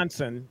 Dwayne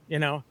Johnson,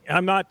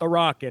 I'm not The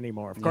Rock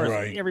anymore. Of course,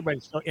 Right.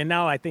 everybody's still, and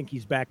now I think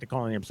he's back to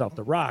calling himself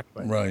The Rock.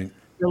 But Right.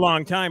 for a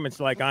long time, it's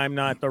like, I'm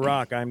not The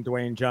Rock, I'm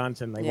Dwayne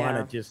Johnson. They Yeah.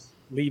 want to just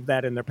leave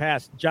that in their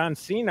past. John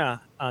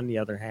Cena, on the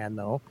other hand,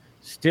 though,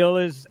 still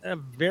is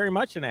very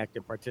much an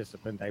active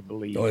participant, I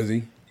believe, Oh, is he?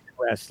 in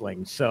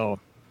wrestling. So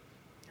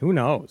who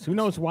knows? Who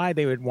knows why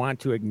they would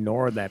want to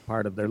ignore that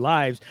part of their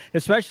lives,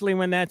 especially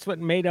when that's what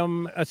made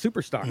them a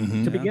superstar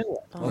to begin with.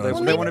 Well,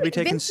 they want to be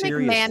taken Vince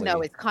seriously. McMahon, though,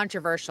 is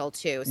controversial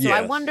too. So I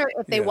Yes. wonder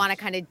if they Yes. want to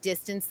kind of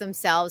distance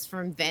themselves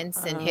from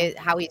Vince and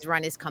how he's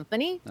run his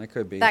company. That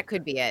could be. That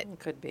could be it. It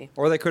could be.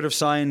 Or they could have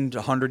signed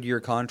 100-year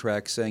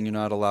contracts saying you're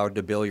not allowed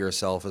to bill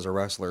yourself as a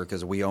wrestler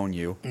because we own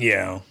you.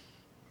 Yeah.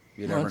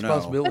 You Well, never it's a know.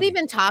 possibility. But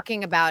even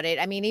talking about it,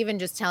 I mean, even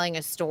just telling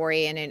a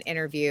story in an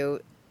interview,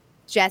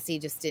 Jesse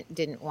just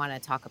didn't want to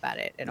talk about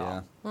it at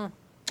Yeah. all.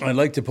 I'd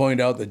like to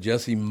point out that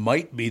Jesse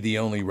might be the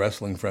only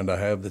wrestling friend I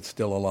have that's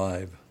still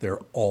alive. They're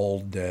all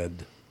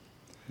dead.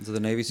 This is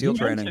the Navy SEAL You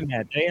training. mentioned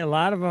that, Jay. A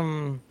lot of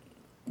them.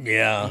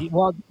 Yeah.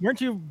 Well,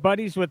 weren't you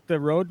buddies with the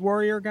Road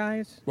Warrior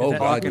guys? Is Oh, that-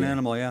 God. Hawk and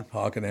Animal, yeah.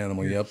 Hawk and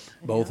Animal, yep.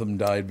 Both of them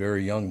died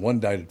very young.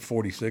 One died at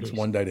 46,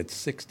 one died at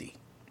 60.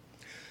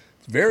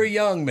 It's very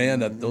young, man.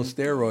 Those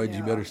steroids,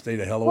 you better stay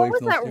the hell away What was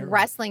from those that steroids.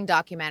 wrestling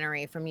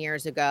documentary from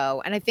years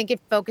ago? And I think it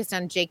focused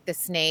on Jake the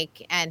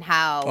Snake and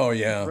how Oh,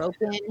 yeah.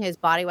 broken his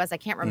body was. I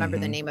can't remember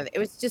the name of it. It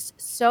was just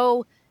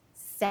so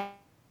sad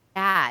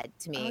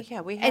to me. Oh, yeah,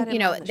 we had and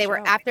him on the they were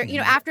show. after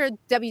after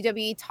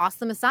WWE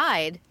tossed them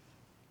aside,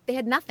 they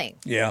had nothing.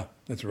 Yeah,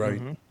 that's right.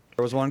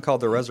 There was one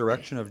called The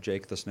Resurrection of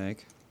Jake the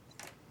Snake.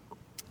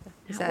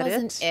 Is That that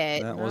wasn't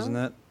it? That wasn't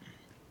it?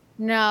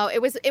 No,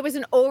 it was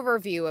an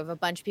overview of a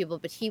bunch of people,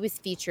 but he was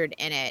featured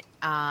in it.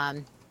 I'll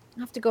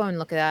have to go and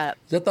look that up.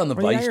 Is that on the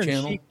Well, the Vice Iron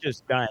channel? Sheik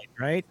just died,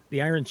 right?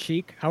 The Iron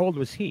Sheik. How old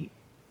was he?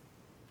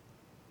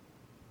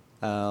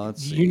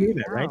 Let's see. You knew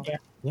that, right? Wow.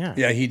 Yeah.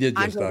 Yeah, he did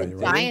just Andre die. the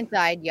Right? Giant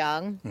died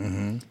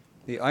young.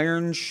 The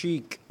Iron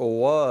Sheik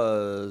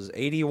was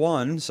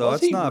 81, so Was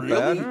that's he not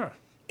really? bad.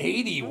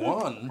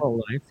 81?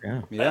 Whole life,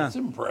 yeah. Yeah, That's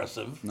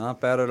impressive.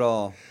 not bad at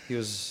all. He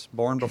was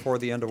born before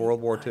the end of World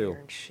War II.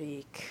 Iron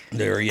Sheik.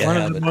 There you One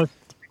have of the it. most,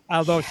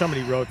 although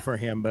somebody wrote for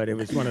him, but it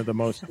was one of the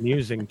most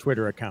amusing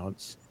Twitter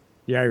accounts.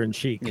 The Iron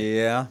Sheik.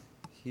 Yeah,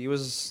 he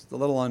was a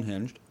little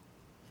unhinged.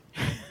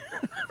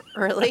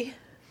 Really?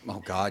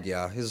 Oh, God,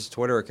 yeah. His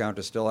Twitter account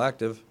is still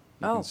active.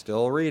 You Oh. can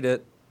still read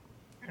it.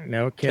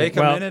 No kidding. Take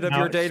a Well, minute of now,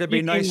 your day to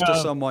be nice speaking to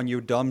of- someone, you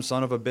dumb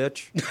son of a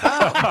bitch.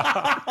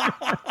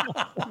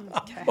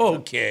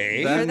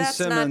 Okay. Ben Sure, that's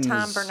Simmons.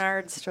 not Tom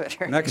Bernard's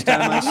Twitter. Next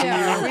time I see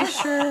Yeah, you, are we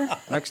sure?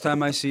 next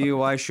time I see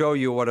you, I show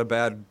you what a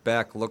bad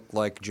back looked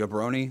like,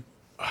 jabroni.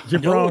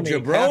 Jabroni.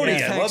 jabroni.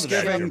 Happy I love that.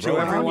 Thanksgiving to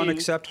Jabroni. everyone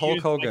except Hulk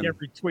Used like Hogan.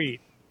 every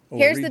tweet. Oh,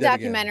 Here's read the that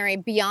again. documentary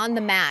Beyond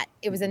the Mat.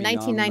 It was a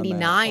Beyond the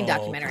 1999 Mat.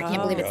 documentary. Oh, I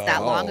can't believe it's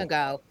that long oh.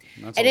 ago.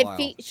 That's And a it while.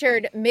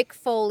 featured Mick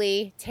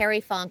Foley, Terry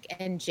Funk,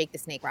 and Jake the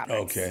Snake Roberts.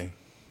 Okay.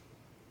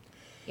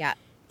 Yeah.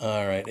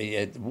 All right.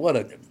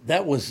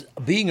 That was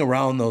being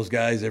around those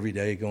guys every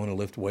day, going to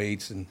lift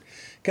weights, and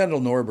Kendall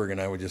Norberg and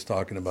I were just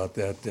talking about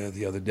that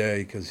the other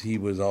day because he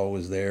was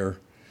always there.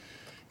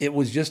 It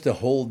was just a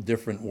whole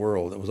different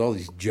world. It was all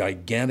these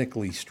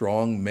gigantically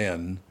strong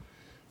men,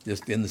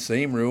 just in the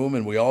same room,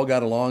 and we all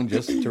got along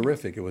just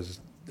terrific. It was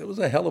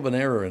a hell of an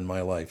era in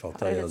my life. I'll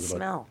tell How you. did it It was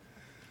about-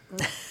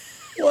 smell?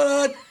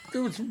 What?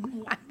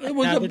 It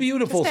was a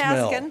beautiful Just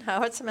smell. asking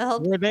how it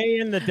smelled. Were they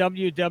in the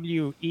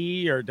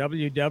WWE or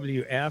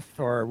WWF,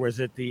 or was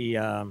it the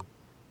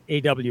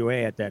AWA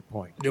at that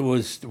point? It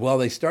was, well,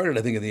 they started,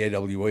 I think, in the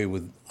AWA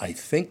with, I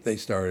think they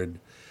started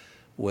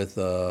with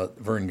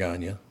Vern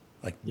Gagne.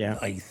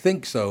 I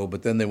think so,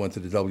 but then they went to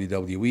the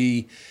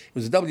WWE. It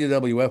was the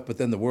WWF, but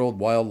then the World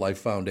Wildlife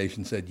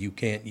Foundation said you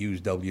can't use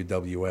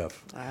WWF.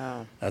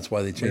 Oh. That's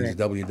why they changed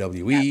the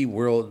WWE,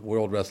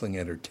 World Wrestling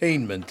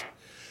Entertainment.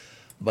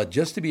 But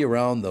just to be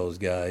around those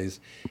guys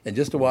and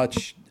just to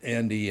watch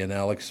Andy and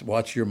Alex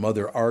watch your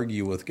mother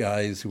argue with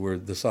guys who were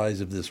the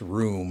size of this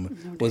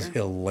room was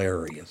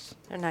hilarious.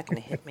 They're not going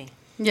to hit me.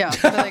 Yeah,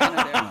 what are they going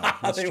to do?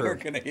 That's They true.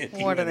 weren't going to hit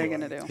you What are they anyway.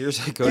 going to do?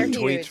 Here's a good They're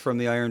tweet huge. from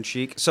the Iron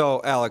Sheik.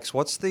 So, Alex,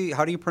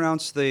 how do you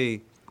pronounce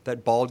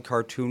that bald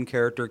cartoon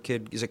character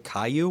kid? Is it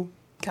Caillou?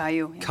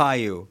 Caillou. Yeah.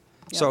 Caillou.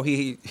 So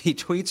he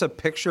tweets a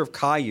picture of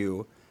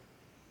Caillou.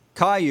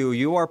 Caillou,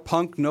 you are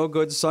punk, no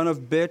good son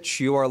of bitch.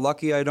 You are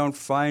lucky I don't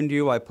find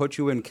you. I put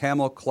you in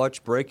camel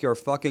clutch, break your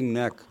fucking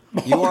neck.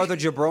 You are the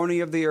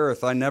jabroni of the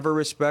earth. I never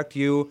respect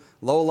you.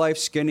 Low life,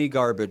 skinny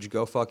garbage.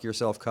 Go fuck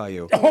yourself,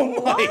 Caillou.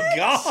 Oh my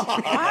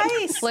God!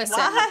 Nice. Listen,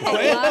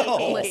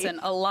 Why?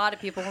 a lot of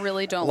people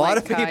really don't A lot like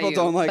of people Caillou,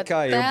 don't like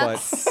Caillou, but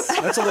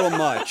that's a little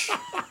much.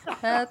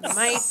 That's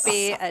Might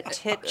be a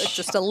titch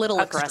just a little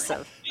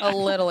aggressive. A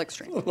little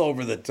extreme.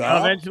 Over the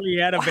top. Eventually, he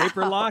had a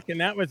vapor lock, and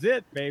that was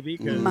it, baby.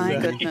 'cause, My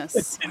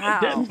goodness.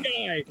 Wow.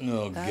 guy.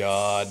 Oh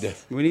God!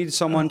 We need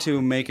someone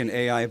to make an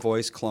AI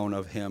voice clone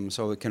of him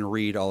so it can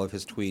read all of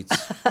his tweets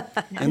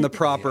in the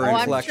proper Oh,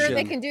 I'm inflection. sure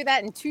they can do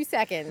that in 2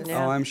 seconds. Oh,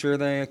 I'm sure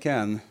they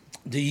can.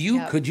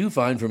 Could you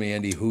find from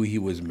Andy who he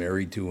was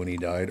married to when he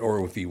died,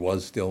 or if he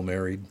was still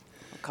married?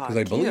 God, Because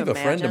I can you believe a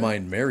friend of imagine?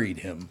 mine married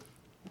him.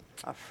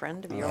 A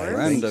friend of I yours?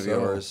 Friend think of so.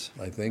 yours.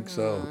 I think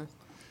so.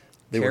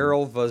 They were-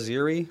 Carol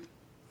Vaziri?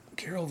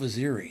 Carol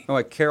Vaziri.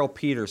 Oh, Carol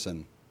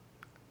Peterson.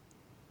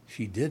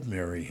 She did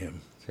marry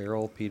him.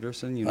 Carol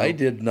Peterson? You know? I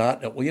did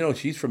not. Well,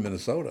 she's from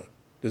Minnesota.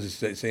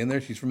 Does it say in there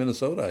she's from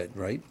Minnesota,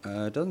 right?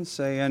 It doesn't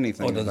say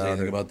anything Oh, it doesn't about say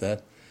anything her. about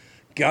that.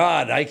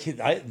 God,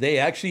 they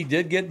actually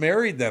did get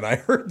married then. I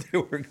heard they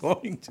were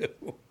going to.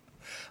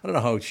 I don't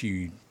know how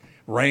she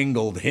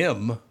wrangled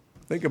him.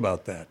 Think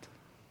about that.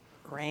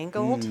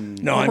 Wrangled?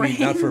 No, I mean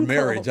not for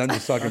marriage. I'm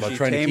just talking Oh, about she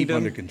trying to tamed keep him?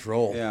 under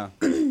control. Yeah.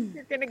 You're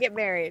going to get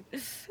married.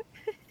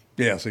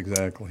 Yes,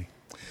 exactly.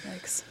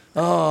 Yikes.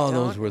 Oh,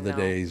 those Don't were the know.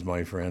 days,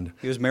 my friend.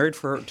 He was married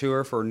to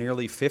her for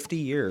nearly 50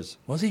 years.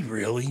 Was he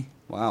really?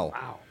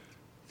 Wow.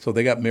 So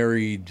they got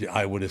married,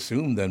 I would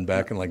assume, then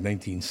back in like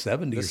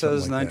 1970 This or something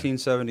says like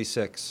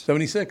 1976.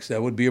 76.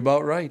 That would be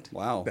about right.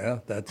 Wow. Yeah,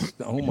 that's,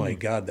 oh my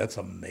God, that's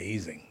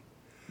amazing.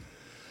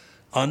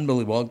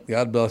 Unbelievable.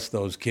 God bless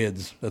those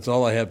kids. That's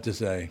all I have to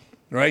say.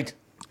 Right?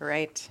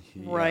 Right.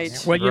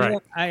 Right. Well, you Right.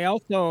 know, I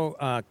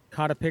also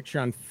caught a picture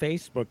on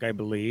Facebook, I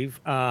believe.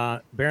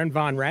 Baron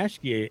von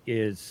Raschke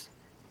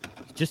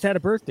just had a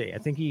birthday. I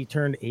think he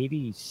turned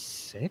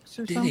 86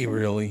 or Did something. he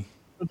really?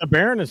 The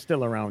Baron is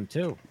still around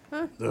too.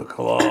 The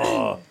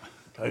claw.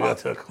 I got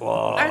the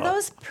claw. Are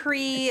those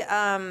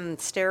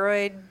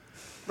steroid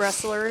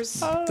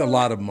wrestlers? A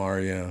lot of them are,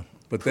 yeah.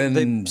 But then,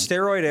 The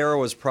steroid era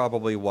was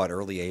probably,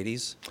 early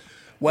 80s?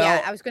 well,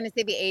 yeah, I was going to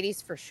say the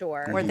 80s for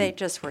sure. Where they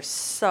just were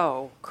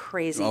so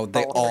crazy. Oh,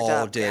 they bulked all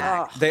up. did.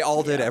 Oh, They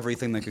all did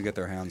everything they could get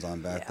their hands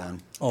on back then.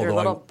 their although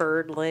little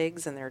bird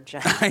legs and their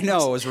giant. I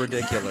know, it was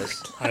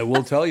ridiculous. I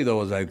will tell you,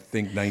 though, it was I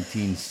think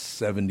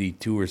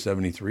 1972 or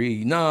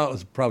 73. No, it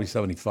was probably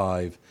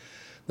 75.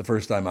 The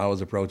first time I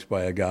was approached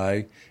by a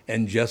guy,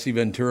 and Jesse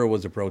Ventura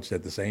was approached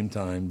at the same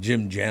time.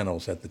 Jim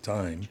Janos at the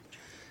time.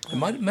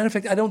 Matter of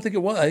fact, I don't think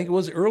it was. I think it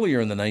was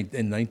earlier in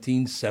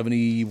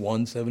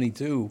 1971,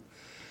 72.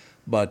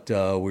 But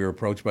we were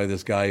approached by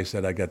this guy who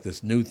said, I got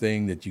this new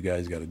thing that you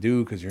guys got to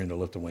do because you're into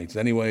lifting weights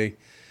anyway.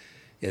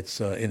 It's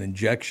an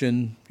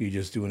injection. You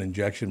just do an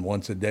injection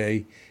once a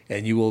day,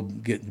 and you will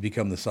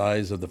become the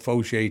size of the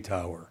Fauché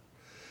Tower.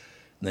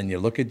 And then you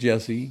look at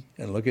Jesse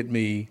and look at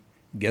me.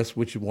 Guess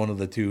which one of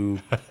the two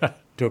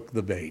took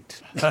the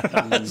bait?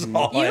 That's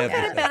all You I could have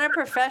have to say. been a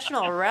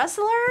professional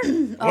wrestler.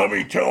 Let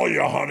me tell you,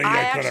 honey,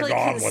 I I could have actually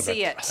gone can with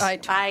see it. it. I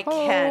I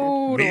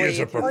can. Me as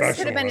a Or it could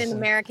professional have been an wrestler.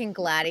 American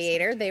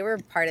Gladiator. They were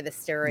part of the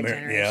steroid Yeah,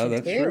 generation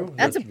that's too. true.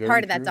 That's That's a very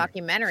part of that true.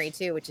 documentary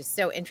too, which is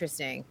so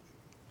interesting.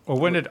 Well,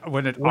 when did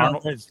Well,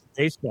 Arnold his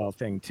baseball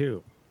thing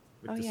too.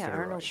 with Oh the yeah,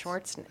 Arnold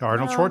steroids. Schwarzenegger.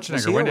 Arnold No. Schwarzenegger?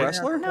 Was he a when did-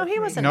 wrestler? No, he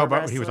wasn't. No, a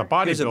but he was a wrestler.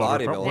 bodybuilder. He was a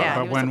bodybuilder. But, Yeah,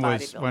 but he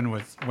was a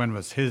bodybuilder. when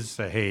was his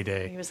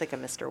heyday? He was like a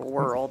Mr.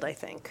 World, I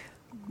think.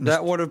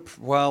 That would have,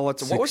 what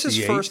was his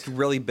 68? first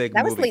really big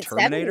That was movie? late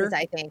Terminator? 70s,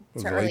 I think,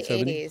 Was to it early late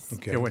 70s? 80s.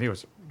 Okay. Yeah, when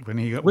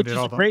he Which did is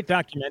all a the, great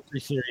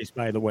documentary series,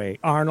 by the way.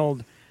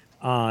 Arnold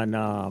on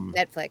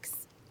Netflix.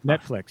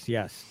 Netflix,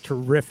 yes.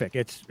 Terrific.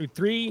 It's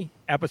 3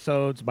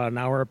 episodes, about an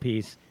hour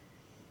apiece.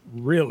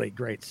 Really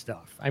great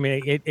stuff. I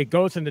mean, it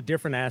goes into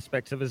different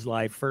aspects of his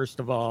life. First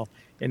of all,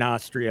 in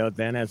Austria,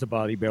 then as a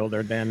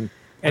bodybuilder, then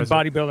and Was it-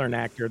 bodybuilder and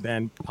actor,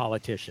 then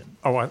politician.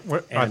 Oh,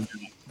 And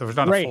there was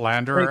not great, a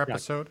Philanderer great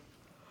episode.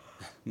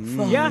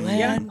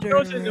 Yeah, he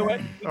goes into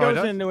it. He Oh, he goes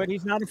does? into it.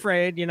 He's not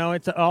afraid. You know,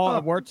 it's all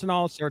warts and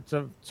all sorts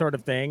of sort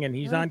of thing. And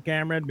he's on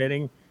camera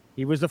admitting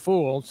he was a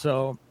fool.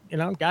 So, you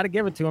know, got to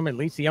give it to him. At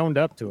least he owned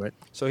up to it.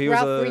 So he was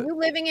Ralph, were you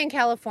living in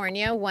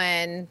California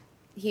when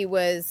he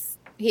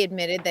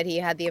admitted that he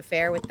had the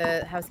affair with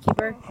the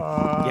housekeeper?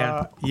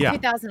 Yeah.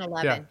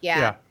 2011.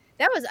 Yeah.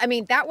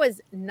 That was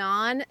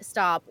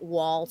non-stop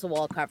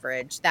wall-to-wall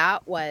coverage.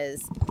 That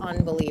was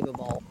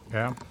unbelievable.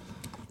 Yeah.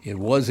 It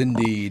was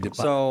indeed.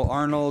 So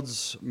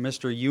Arnold's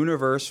Mr.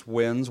 Universe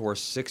wins were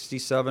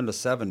 67 to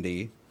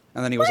 70,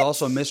 and then he was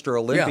also Mr.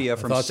 Olympia I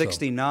from thought so.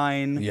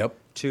 69 Yep.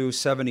 to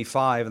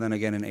 75, and then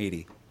again in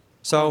 80.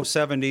 So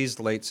 70s,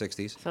 late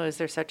 60s. So is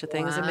there such a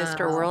thing as a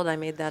Mr. World? I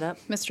made that up.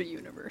 Mr.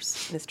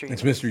 Universe. Mr.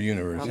 It's Universe. Mr.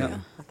 Universe. Okay. Yeah.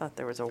 I thought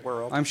there was a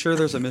world. I'm sure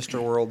there's a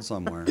Mr. World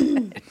somewhere.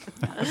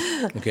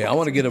 Okay, I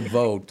want to get a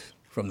vote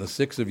from the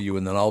 6 of you,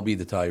 and then I'll be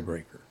the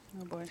tiebreaker.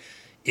 Oh boy.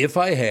 If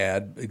I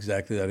had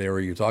exactly that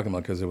area you're talking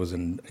about, because it was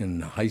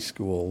in high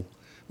school,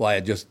 well, I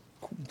had just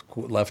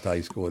left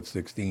high school at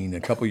 16. A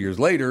couple years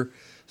later,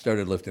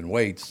 started lifting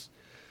weights.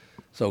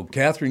 So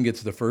Catherine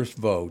gets the first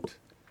vote.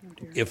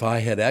 If I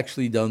had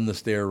actually done the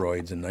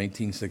steroids in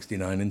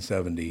 1969 and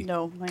 70,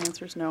 No, my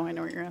answer is no. I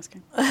know what you're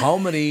asking. how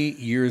many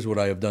years would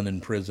I have done in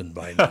prison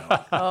by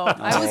now? Oh,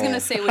 I was going to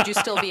say, would you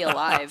still be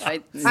alive?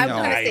 I was going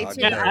to say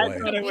too. no I way.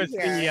 thought it was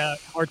the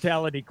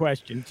mortality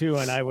question, too,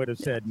 and I would have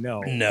said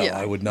no. No, Yeah,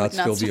 I would not would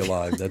not still be still-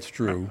 alive. That's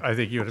true. I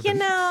think you would have You been.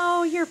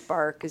 know, your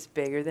bark is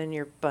bigger than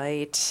your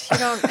bite. You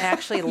don't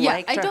actually Yeah,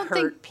 like I to don't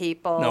hurt think-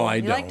 people. No, I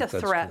You like don't. to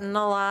That's threaten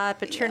a lot,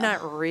 but you're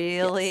not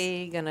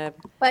really gonna.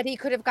 But he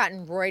could have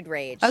gotten roid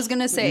rage. I was going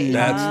to say,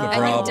 That's the and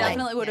problem. you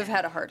definitely would have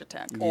had a heart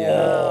attack.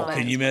 Oh,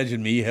 can you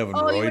imagine me having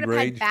Oh, you would roid have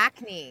rage? had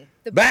back knee.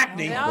 The Back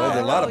knee? Well,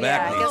 there's a lot of Oh, yeah,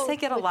 back I knee. guess they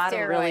get a With lot of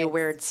really steroids.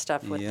 weird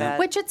stuff with Yeah. that.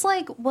 Which it's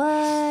like,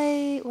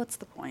 why? What's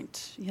the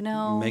point? You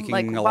know, Making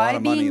like a lot why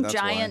of money, being that's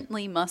why.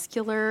 giantly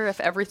muscular if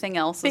everything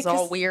else is all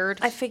Because weird?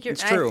 I figure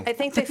It's true. I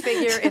think they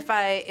figure if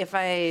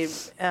I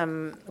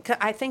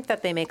think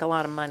that they make a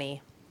lot of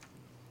money.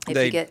 If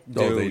They you get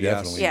Oh, do, they yes.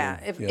 definitely yeah,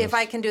 do. if Yes.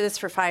 I can do this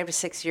for 5 to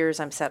 6 years,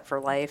 I'm set for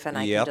life, and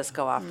I Yep. can just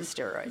go off the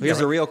steroids. Here's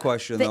the real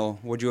question, They- though.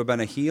 Would you have been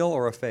a heel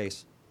or a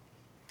face?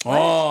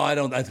 Oh, I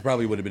don't. I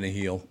probably would have been a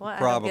heel. Well, I don't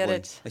Probably. get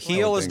it. A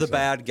heel is think the so.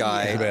 bad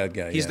guy. He's the bad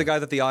guy, He's yeah. the guy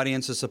that the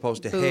audience is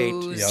supposed to hate.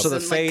 Booze So the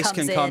and, like, face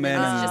comes can come in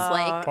and and it's just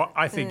like Well,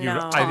 I think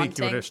No. I think you would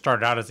Taunting. have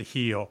started out as a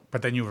heel,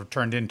 but then you would have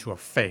turned into a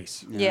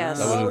face. Yes.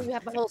 Oh, you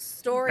have the whole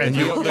story. And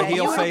you- behind The it. heel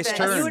you would face have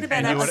been, turn. You would have been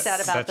And you would-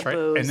 upset about that's the right.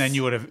 booze. And then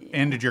you would have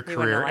ended your You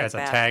wouldn't career like as a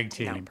that. tag not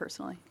team.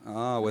 personally.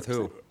 with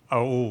who?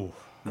 Oh,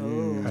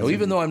 So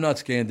even though I'm not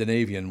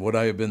Scandinavian, would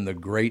I have been the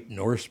great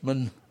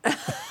Norseman?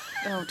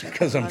 Oh, dear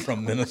Because I'm God.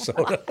 from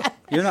Minnesota.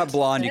 You're not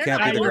blonde. You They're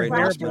can't not be the gonna great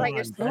rush to Norseman. write your I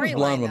was storyline,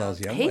 blonde when I though. was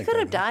young. He like could that.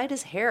 have dyed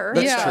his hair.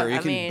 That's Yeah. true. You I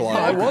can mean, blonde.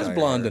 I was dye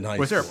blonde hair. in high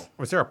was there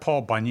school. a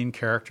Paul Bunyan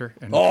character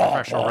in Oh,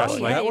 professional Paul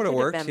wrestling? That would have could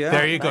worked, been yeah.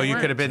 There you go. You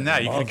That could have been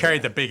that. You could have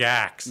carried the big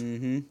axe.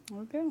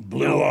 Okay.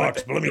 Blue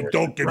ox. Let me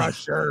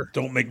Crusher.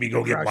 don't make me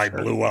go get my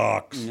Crusher. blue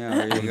ox. Yeah, there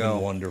you It'd have been go.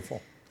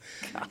 wonderful.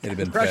 It'd have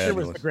been Crusher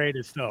was fabulous. the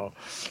greatest, though.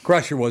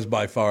 Crusher was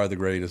by far the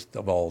greatest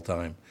of all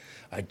time.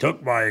 I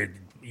took my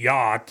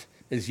yacht.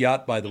 His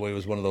yacht, by the way,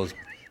 was one of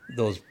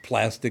those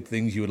plastic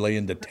things you would lay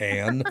into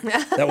tan.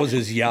 That was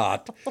his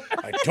yacht.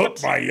 I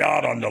took my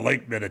yacht on the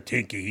Lake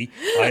Minnetinky.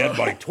 I had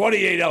my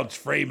 28-ounce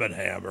framing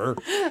hammer,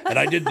 and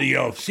I did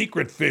the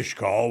secret fish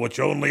call, which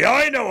only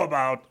I know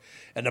about.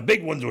 And the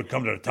big ones would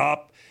come to the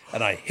top,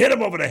 and I hit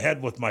them over the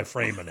head with my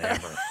framing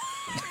hammer.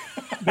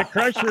 The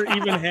Crusher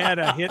even had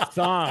a hit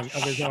song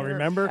of his own,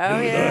 remember? Oh,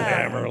 The yeah.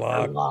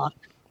 Hammerlock.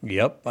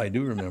 Yep, I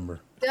do remember.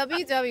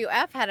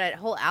 WWF had a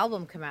whole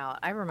album come out.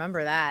 I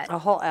remember that. A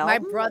whole My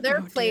album?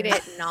 brother played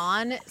it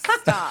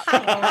non-stop.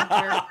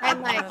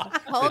 And like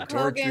Hulk torture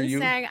Hogan you?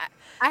 sang.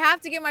 I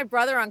have to get my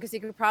brother on because he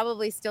could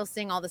probably still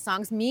sing all the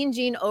songs. Mean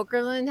Gene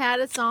Okerlund had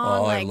a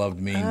song. Oh, I like, loved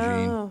Mean Gene.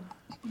 Oh.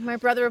 my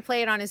brother would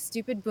play it on his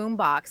stupid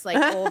boombox like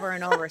over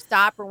and over.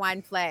 Stop,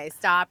 rewind, play.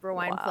 Stop,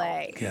 rewind,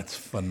 play. That's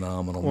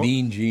phenomenal.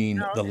 Mean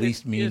Gene, the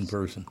least mean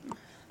person.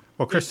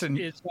 Well, Kristen,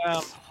 Is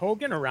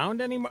Hogan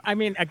around anymore? I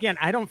mean, again,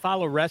 I don't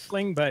follow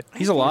wrestling, but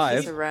He's alive.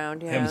 He's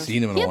around, yeah. Haven't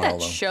seen him in He a had while, that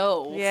though.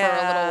 show for a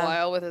Yeah. little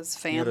while with his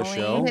had a family.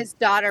 show? His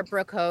daughter,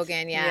 Brooke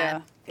Hogan,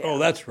 yeah. Oh,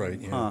 that's right.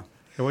 Yeah. Huh.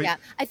 wait, Yeah,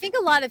 I think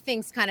a lot of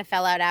things kind of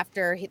fell out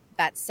after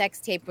that sex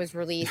tape was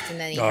released, and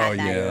then he Oh, had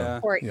that yeah.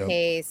 court Yep.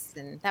 case,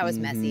 and that was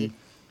messy.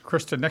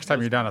 Kristen, next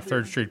time you're down at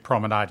 3rd Street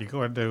Promenade, you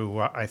go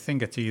into, I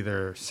think it's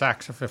either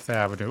Saks or Fifth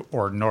Avenue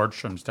or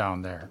Nordstrom's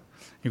down there.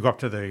 You go up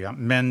to the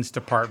men's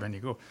department.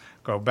 You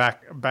go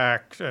back.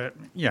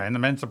 In the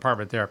men's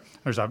department there.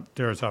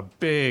 There's a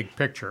big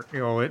picture.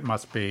 It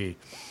must be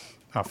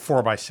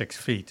 4 by 6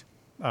 feet,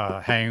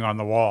 hanging on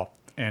the wall,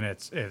 and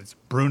it's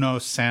Bruno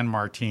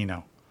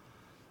Sammartino,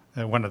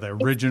 one of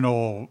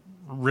the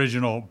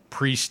original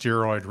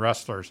pre-steroid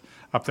wrestlers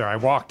up there. I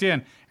walked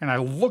in and I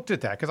looked at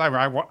that because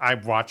I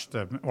watched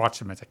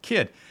him as a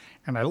kid,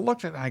 and I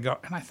looked at it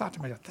and I thought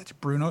to myself, that's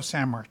Bruno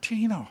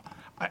Sammartino.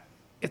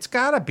 it's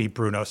got to be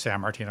Bruno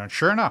Sammartino. And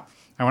sure enough,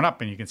 I went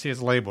up and you can see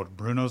it's labeled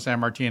Bruno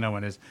Sammartino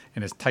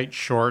in his tight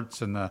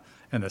shorts and the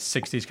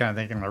 60s kind of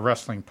thing in the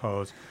wrestling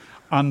pose.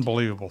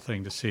 Unbelievable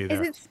thing to see there.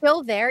 Is it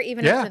still there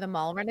even Yeah. after the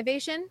mall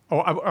renovation?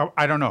 Oh,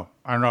 I don't know.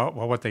 I don't know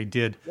what they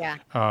did. Yeah,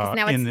 because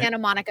now in it's the- Santa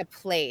Monica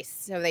Place,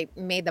 so they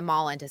made the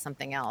mall into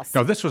something else.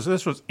 No, this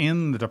was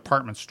in the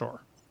department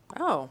store.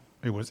 Oh.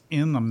 It was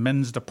in the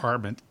men's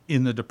department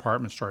in the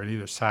department store at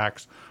either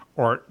Saks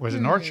or was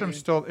it Nordstrom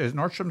still? Is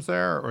Nordstrom's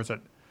there or is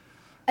it?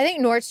 I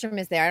think Nordstrom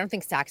is there. I don't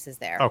think Saks is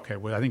there. Okay,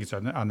 well I think it's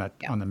on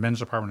the men's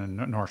department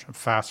in Nordstrom.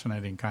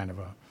 Fascinating kind of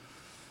a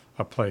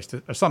place,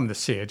 something to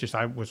see.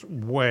 I was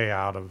way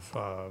out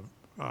of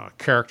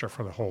character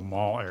for the whole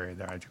mall area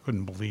there. I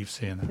couldn't believe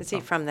seeing that. Is he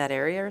from that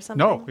area or something?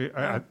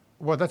 No,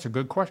 well that's a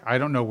good question. I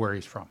don't know where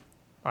he's from.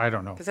 I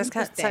don't know. Because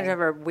that's kind of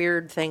a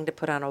weird thing to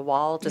put on a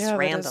wall just Yeah, that is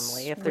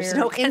randomly if there's weird.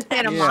 no In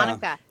Santa Yeah.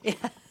 Monica.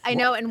 I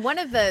know, and one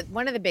of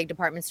the big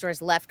department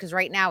stores left because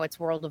right now it's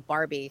World of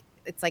Barbie.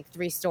 It's like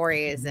 3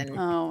 stories, and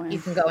Oh, yeah. you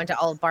can go into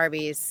all of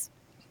Barbie's,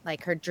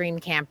 like her dream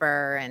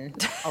camper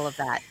and all of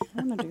that.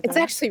 I'm gonna do It's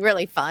that. actually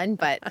really fun,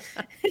 but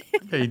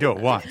Yeah, you do it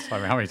once. I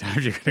mean, how many times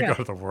are you going to go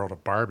to the world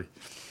of Barbie?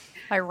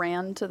 I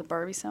ran to the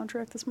Barbie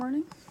soundtrack this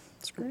morning.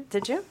 It's great.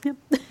 Did you? Yep.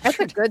 that's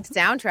a good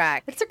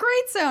soundtrack. It's a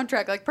great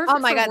soundtrack. Like perfect Oh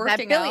my for god, that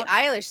working Billie out.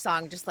 Eilish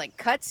song just like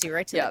cuts you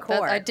right to Yeah, the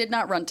core. I did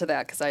not run to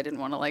that because I didn't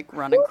want to like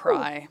run and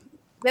cry.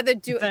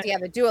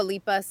 The Dua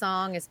Lipa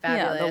song is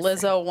fabulous. Yeah, the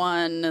Lizzo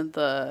one,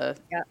 the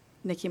Yep.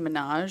 Nicki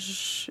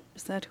Minaj.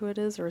 Is that who it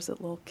is, or is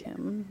it Lil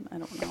Kim? I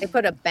don't know. They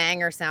put a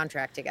banger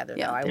soundtrack together,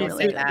 Yeah, though. I they will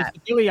really say did. that. Is the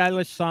Billie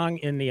Eilish song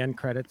in the end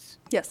credits?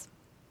 Yes.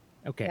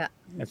 Okay, Yeah.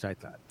 that's what I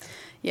thought.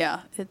 Yeah,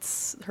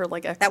 it's her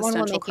like one will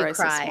existential make you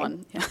crisis cry.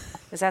 one. Yeah.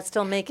 Is that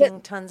still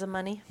making tons of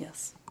money?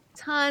 Yes.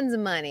 Tons of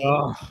money.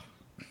 Oh,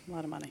 A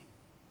lot of money.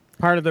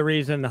 part of the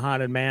reason the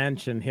Haunted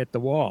Mansion hit the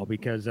wall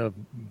because of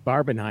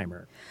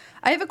Barbenheimer.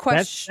 I have a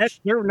question. That's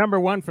they're number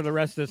one for the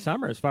rest of the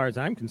summer, as far as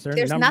I'm concerned.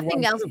 There's They're number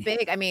nothing one, else too.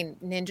 big. I mean,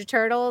 Ninja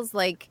Turtles,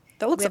 like,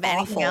 That looks we have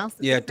anything awful. else?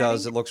 Yeah, it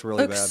does. It exciting? looks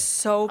really Looks bad.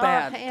 so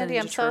bad. Oh, the Andy,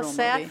 I'm Ninja so Turtle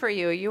sad movie. for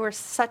you. You were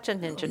such a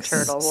Ninja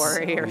Turtle so-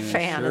 warrior Yeah,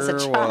 fan as a sure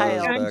was. child.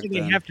 back Sometimes they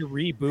then. have to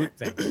reboot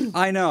things.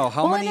 I know.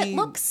 How Well, many? and it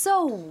looks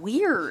so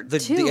weird The-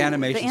 too. the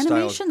animation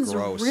style is animation's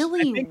gross.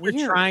 really I think weird.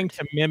 they're trying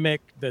to mimic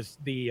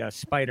the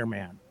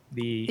Spider-Man,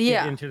 the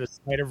Yeah. Into the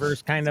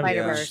Spider-Verse kind of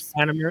Spider-Verse.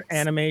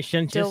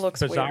 animation, Still just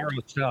looks bizarro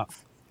weird.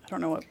 stuff. I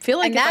don't know what. Feel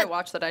like And if I that-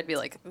 watched that, I'd be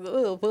like,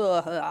 ugh,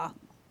 ugh, ugh.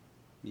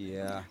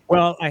 Yeah.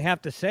 Well, I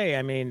have to say,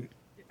 I mean,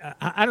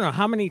 I don't know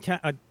how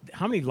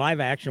many live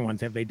action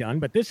ones have they done,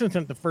 but this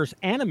isn't the first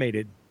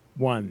animated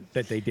one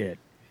that they did.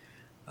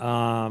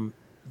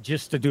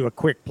 Just to do a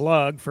quick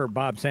plug for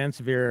Bob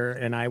Sansevier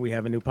and I, we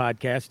have a new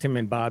podcast, Tim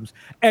and Bob's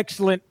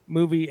Excellent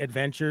Movie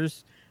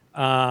Adventures.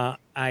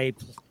 I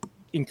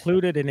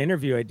included an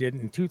interview I did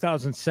in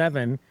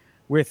 2007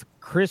 with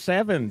Chris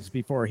Evans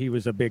before he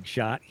was a big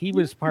shot. He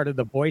was part of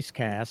the voice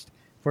cast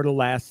for the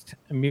last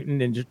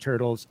Mutant Ninja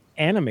Turtles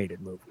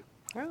animated movie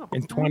Oh.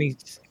 in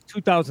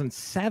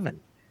 2007.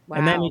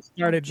 And then Wow. he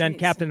started, then geez.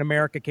 Captain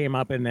America came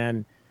up, and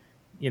then,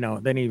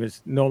 then he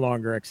was no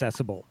longer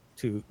accessible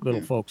to little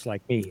folks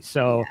like me.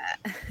 So,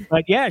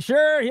 but yeah,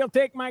 sure, he'll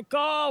take my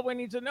call when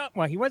he's a no.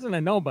 Well, he wasn't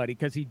a nobody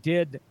because he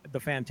did the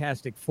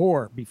Fantastic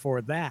Four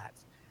before that.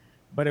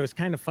 But it was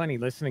kind of funny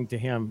listening to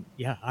him.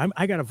 Yeah,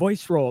 I got a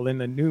voice role in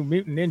the new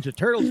Mutant Ninja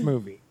Turtles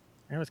movie.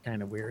 That was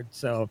kind of weird.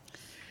 So,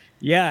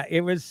 yeah,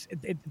 it was.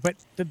 But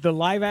the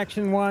live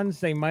action ones,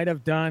 they might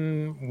have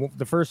done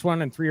the first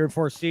one and 3 or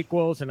 4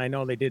 sequels. And I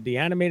know they did the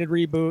animated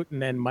reboot, and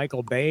then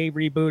Michael Bay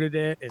rebooted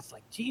it. It's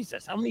like,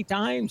 Jesus, how many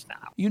times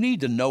now? You need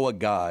to know a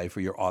guy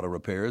for your auto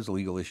repairs,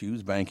 legal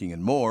issues, banking,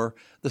 and more.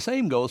 The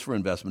same goes for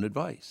investment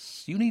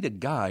advice. You need a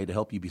guy to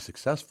help you be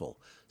successful,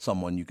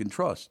 someone you can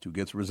trust who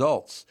gets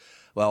results.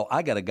 Well,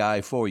 I got a guy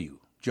for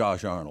you,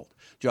 Josh Arnold.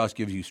 Josh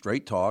gives you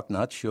straight talk,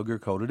 not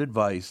sugar-coated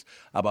advice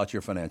about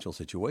your financial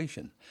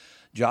situation.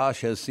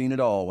 Josh has seen it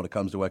all when it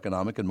comes to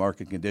economic and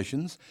market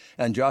conditions,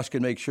 and Josh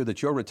can make sure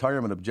that your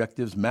retirement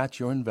objectives match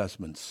your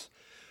investments.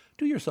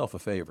 Do yourself a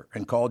favor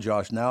and call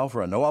Josh now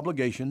for a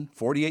no-obligation,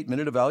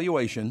 48-minute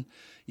evaluation.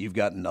 You've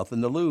got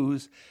nothing to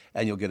lose,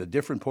 and you'll get a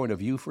different point of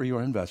view for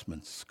your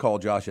investments. Call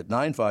Josh at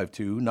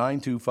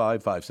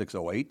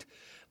 952-925-5608.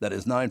 That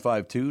is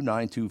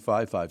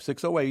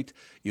 952-925-5608.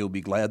 You'll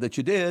be glad that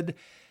you did.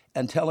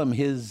 And tell him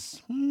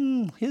his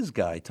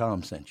guy,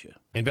 Tom, sent you.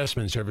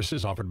 Investment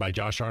services offered by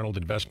Josh Arnold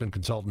Investment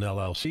Consultant,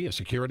 LLC, a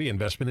security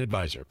investment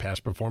advisor.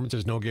 Past performance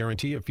is no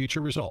guarantee of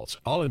future results.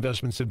 All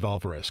investments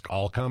involve risk.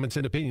 All comments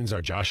and opinions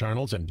are Josh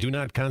Arnold's and do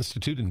not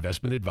constitute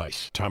investment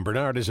advice. Tom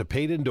Bernard is a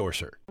paid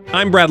endorser.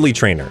 I'm Bradley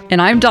Trainer.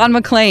 And I'm Don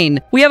McClain.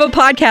 We have a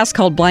podcast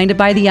called Blinded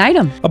by the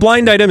Item. A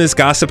blind item is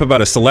gossip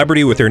about a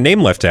celebrity with their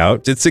name left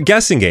out. It's a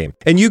guessing game,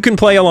 and you can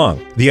play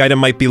along. The item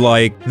might be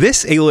like,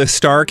 this A-list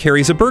star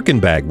carries a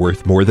Birkin bag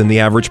worth more than the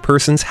average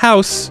person's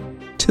house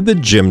to the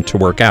gym to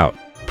work out.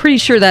 Pretty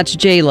sure that's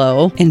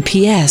J-Lo. And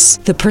P.S.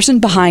 the person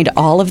behind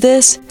all of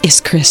this is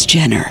Kris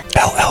Jenner,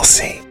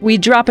 LLC. We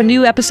drop a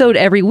new episode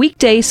every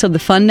weekday so the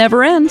fun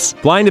never ends.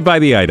 Blinded by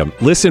the Item.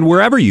 Listen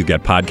wherever you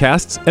get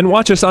podcasts and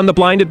watch us on the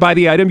Blinded by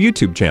the Item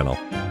YouTube channel.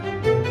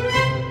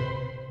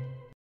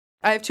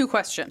 I have 2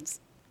 questions.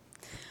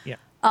 Yeah.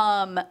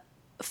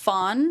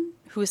 Fawn,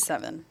 who's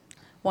 7,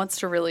 wants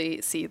to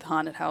really see the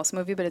Haunted House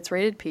movie, but it's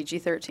rated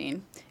PG-13.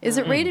 Is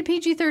it rated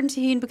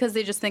PG-13 because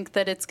they just think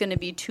that it's going to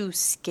be too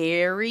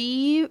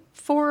scary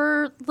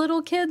for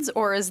little kids,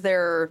 or is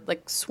there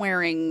like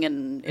swearing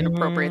and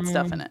inappropriate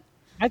stuff in it?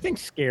 I think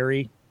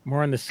scary.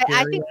 More on the scary.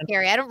 I think end.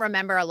 scary. I don't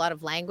remember a lot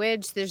of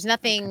language. There's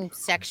nothing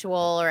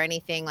sexual or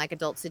anything like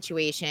adult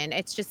situation.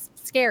 It's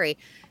just scary.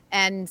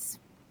 And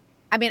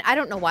I mean, I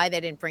don't know why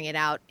they didn't bring it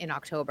out in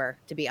October,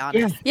 to be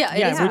honest. Yeah,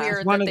 it is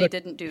weird that they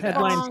didn't do that.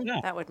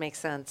 That would make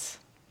sense.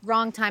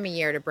 Wrong time of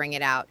year to bring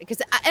it out.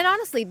 And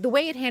honestly, the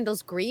way it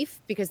handles grief,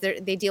 because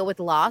they deal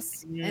with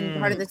loss and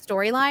part of the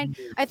storyline,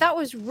 I thought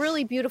was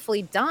really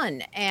beautifully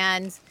done.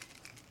 And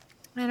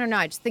I don't know.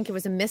 I just think it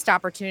was a missed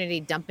opportunity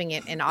dumping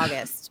it in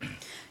August.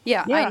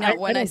 Yeah, I know.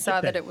 When I don't saw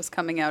get that that. it was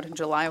coming out in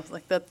July, I was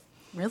like, "That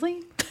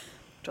really?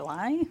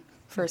 July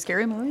for a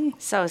scary movie?"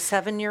 So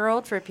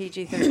 7-year-old for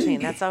PG-13.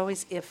 That's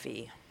always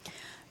iffy.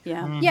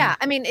 Yeah. Yeah,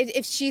 I mean,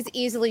 if she's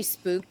easily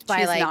spooked by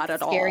She's like not at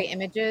scary all.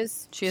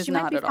 images, She is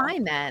might not be at all.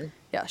 fine then.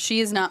 Yeah,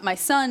 she is not. My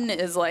son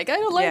is like, I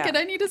don't like Yeah. it.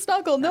 I need a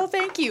snuggle. No,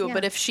 thank you.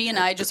 But if she and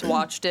I just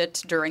watched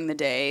it during the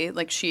day,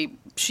 like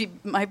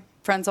my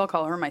friends all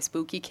call her my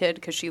spooky kid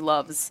because she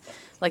loves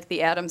like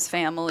the Addams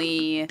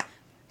Family,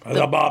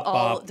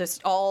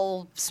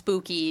 all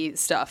spooky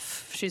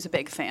stuff. She's a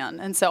big fan,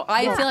 and so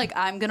I feel like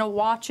I'm gonna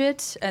watch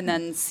it and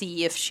then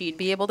see if she'd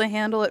be able to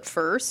handle it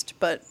first.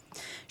 But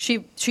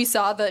she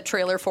saw the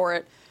trailer for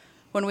it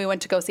when we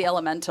went to go see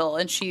Elemental,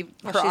 and her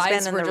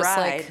eyes were just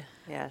like.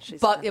 Yeah,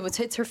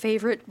 It's her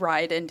favorite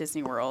ride in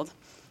Disney World.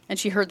 And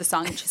she heard the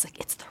song and she's like,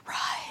 "It's the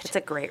ride." It's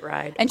a great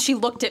ride. And she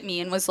looked at me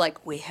and was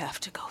like, "We have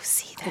to go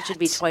see that." It should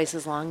be twice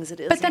as long as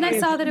it is. But then I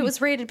saw that it was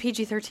rated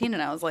PG-13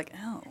 and I was like,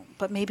 "Oh,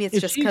 but maybe it's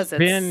just because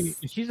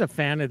she's a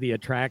fan of the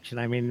attraction.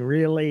 I mean,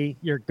 really,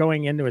 you're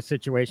going into a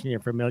situation you're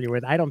familiar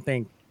with. I don't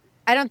think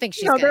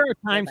she's there are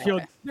times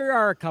there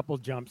are a couple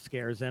jump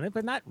scares in it,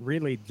 but not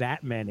really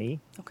that many.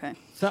 Okay.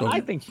 So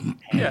I think she's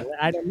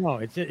I don't know.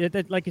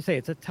 It's like you say,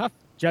 it's a tough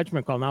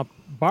judgment call. Now,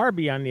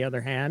 Barbie, on the other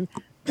hand,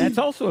 that's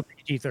also a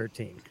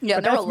PG-13. Yeah,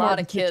 but there were that's a more lot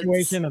of kids.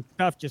 Situation of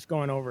stuff just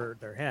going over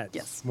their heads.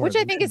 Yes. Which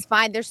I think is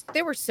fine.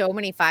 There were so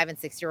many 5 and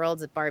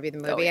 6-year-olds at Barbie the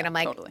movie, and I'm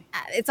like,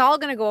 it's all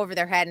going to go over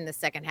their head in the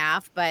second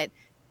half. But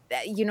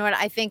you know what?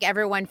 I think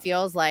everyone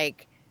feels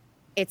like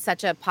it's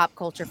such a pop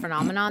culture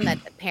phenomenon that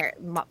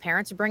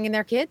parents are bringing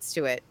their kids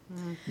to it.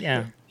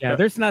 Yeah.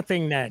 There's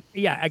nothing that.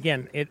 Yeah.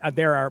 Again,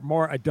 there are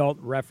more adult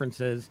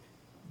references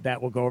that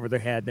will go over their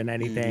head than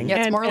anything.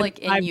 Yeah, it's more like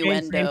I've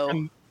been saying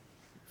innuendo.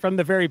 From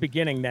the very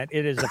beginning that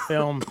it is a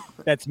film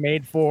that's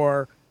made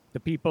for the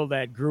people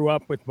that grew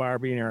up with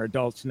Barbie and are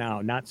adults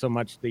now, not so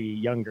much the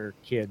younger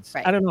kids.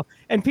 Right. I don't know.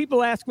 And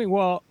people ask me,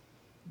 well,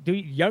 do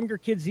younger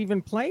kids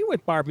even play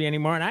with Barbie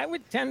anymore? And I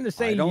would tend to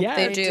say, yes.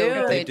 They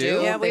do. They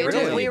do. Yeah, we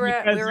do. We were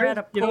at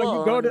a pool.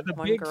 You go to and the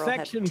one big girl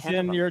had sections 10 of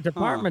in them. your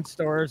department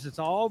stores. It's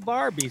all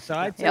Barbie. So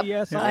I'd say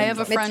yes. I have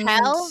a friend.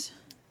 Mattel,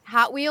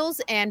 Hot Wheels,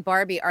 and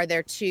Barbie are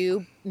their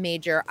 2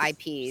 major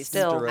IPs.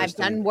 Still. I've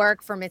done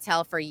work for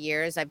Mattel for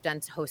years. I've done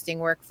hosting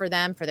work for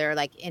them for their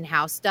like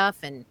in-house stuff,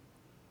 and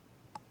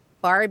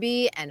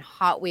Barbie and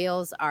Hot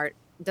Wheels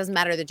doesn't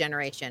matter the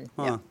generation.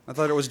 Huh. I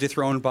thought it was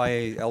dethroned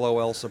by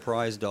LOL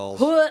surprise dolls.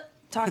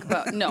 Talk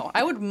about no.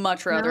 I would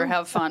much rather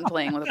have fun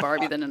playing with a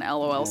Barbie than an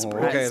LOL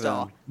surprise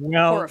doll.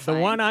 Well, Horrifying.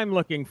 the one I'm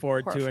looking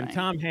forward to, and Horrifying.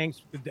 Tom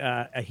Hanks,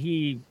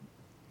 he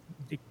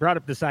brought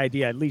up this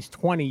idea at least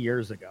 20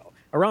 years ago,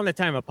 around the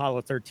time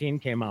Apollo 13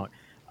 came out.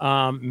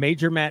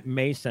 Major Matt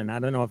Mason, I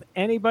don't know if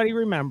anybody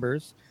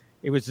remembers,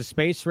 it was a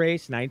space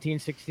race,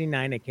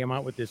 1969. It came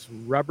out with this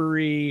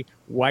rubbery,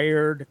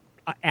 wired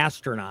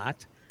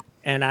astronaut.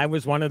 And I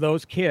was one of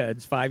those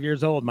kids, 5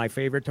 years old, my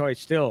favorite toy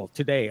still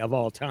today of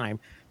all time.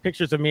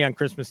 Pictures of me on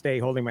Christmas Day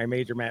holding my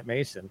Major Matt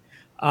Mason.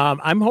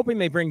 I'm hoping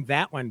they bring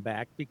that one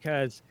back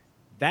because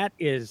that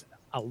is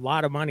a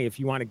lot of money if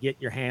you want to get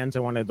your hands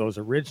on one of those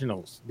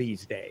originals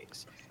these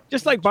days.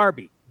 Just like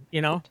Barbie,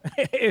 you know,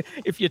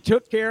 if you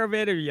took care of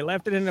it or you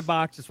left it in the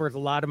box, it's worth a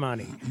lot of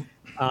money.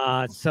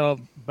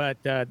 But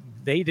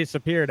they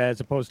disappeared as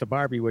opposed to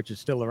Barbie, which is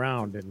still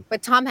around.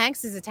 But Tom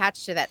Hanks is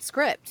attached to that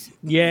script.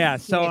 Yeah,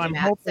 so Major I'm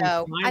Matt. hoping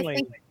So finally. I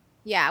think,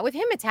 yeah, with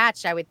him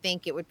attached, I would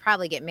think it would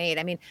probably get made.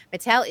 I mean,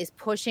 Mattel is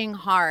pushing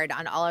hard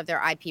on all of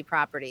their IP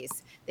properties.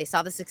 They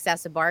saw the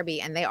success of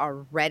Barbie, and they are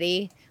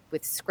ready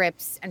with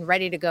scripts and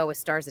ready to go with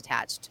stars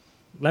attached.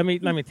 Let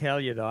me tell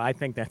you though, I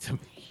think that's a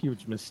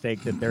huge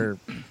mistake that they're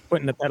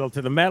putting the pedal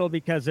to the metal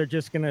because they're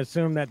just going to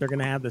assume that they're going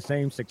to have the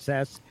same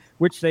success,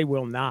 which they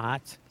will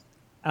not.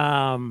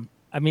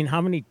 I mean, how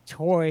many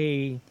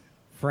toy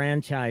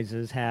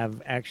franchises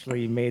have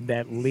actually made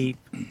that leap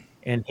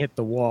and hit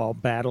the wall?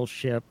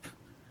 Battleship,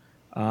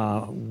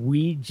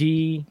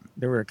 Ouija.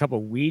 There were a couple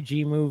of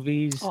Ouija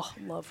movies. Oh,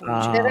 love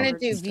Ouija. They're going to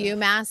do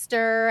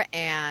Viewmaster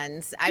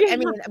and I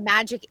mean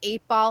Magic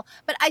 8 Ball.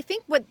 But I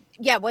think what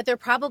they're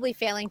probably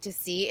failing to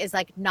see is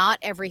like not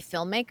every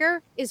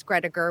filmmaker is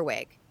Greta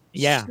Gerwig.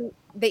 Yeah.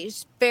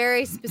 There's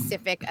very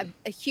specific,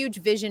 a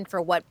huge vision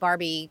for what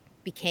Barbie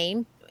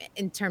became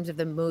in terms of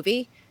the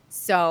movie.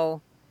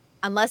 So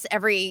unless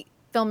every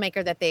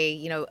filmmaker that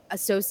they,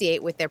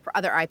 associate with their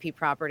other IP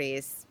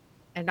properties,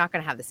 they're not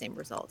going to have the same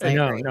results.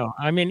 No.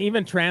 I mean,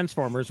 even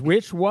Transformers,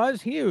 which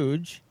was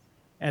huge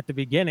at the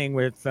beginning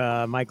with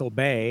Michael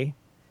Bay,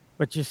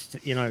 but just,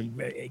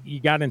 you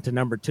got into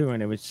number 2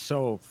 and it was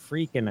so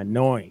freaking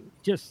annoying.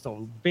 Just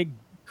so big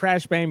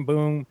crash, bang,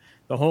 boom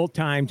the whole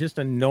time, just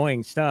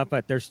annoying stuff,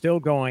 but they're still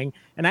going.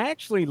 And I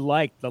actually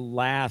like the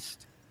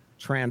last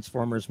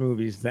Transformers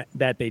movies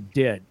that they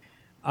did.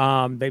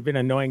 They've been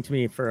annoying to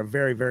me for a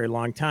very, very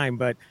long time,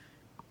 but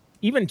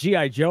even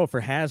G.I. Joe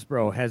for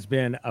Hasbro has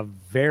been a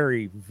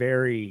very,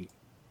 very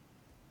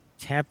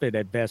tepid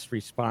at best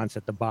response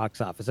at the box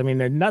office. I mean,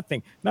 there's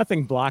nothing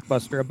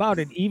blockbuster about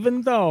it,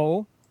 even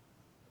though,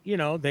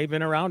 they've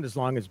been around as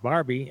long as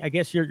Barbie. I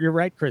guess you're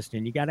right,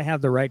 Kristen. You got to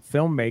have the right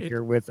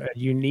filmmaker with a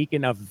unique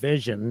enough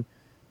vision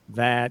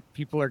that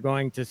people are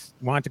going to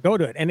want to go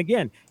to it. And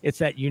again, it's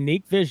that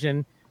unique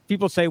vision.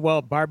 People say,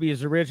 well, Barbie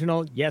is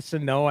original. Yes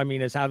and no. I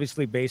mean, it's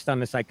obviously based on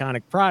this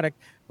iconic product,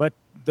 but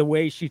the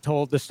way she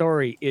told the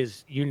story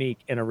is unique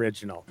and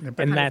original.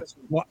 And that's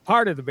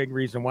part of the big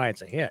reason why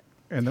it's a hit.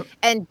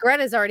 And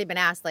Greta's already been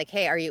asked, like,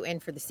 hey, are you in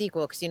for the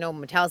sequel? Because,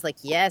 Mattel's like,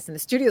 yes. And the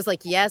studio's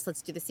like, yes,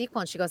 let's do the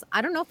sequel. And she goes,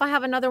 I don't know if I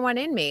have another one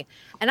in me.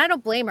 And I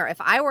don't blame her. If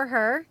I were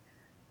her,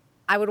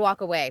 I would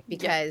walk away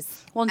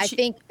because I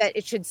think that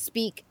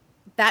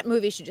that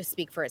movie should just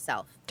speak for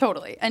itself.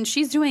 Totally. And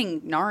she's doing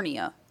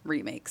Narnia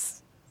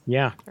remakes.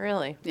 Yeah.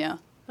 Really? Yeah.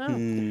 Oh. I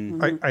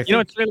think,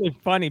 it's really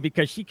funny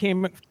because she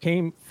came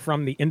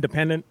from the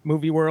independent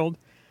movie world,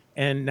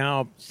 and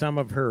now some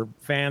of her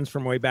fans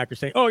from way back are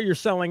saying, oh, you're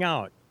selling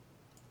out.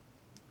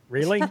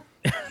 Really?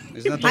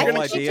 Isn't that the I whole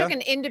think she idea? took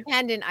an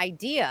independent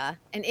idea,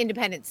 an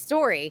independent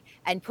story,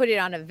 and put it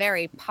on a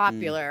very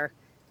popular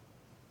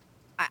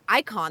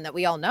icon that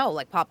we all know,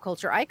 like pop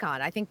culture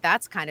icon. I think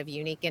that's kind of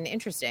unique and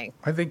interesting.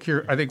 I think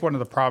one of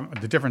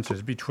the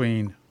differences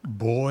between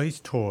boys'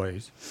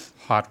 toys,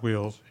 Hot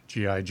Wheels,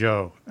 G.I.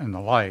 Joe, and the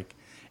like,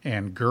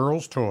 and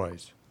girls'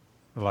 toys,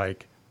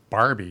 like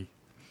Barbie,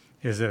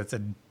 is that it's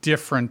a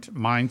different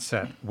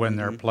mindset when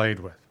they're played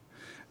with.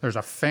 There's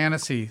a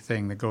fantasy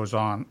thing that goes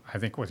on, I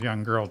think, with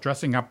young girls,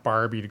 dressing up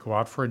Barbie to go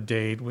out for a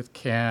date with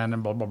Ken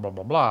and blah, blah, blah,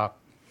 blah, blah.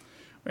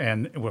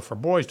 And for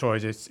boys'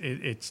 toys,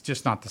 it's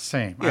just not the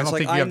same. Yeah, I don't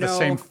think you have the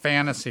same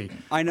fantasy.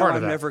 I know part of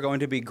I'm that. never going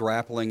to be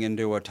grappling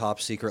into a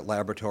top secret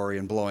laboratory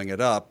and blowing it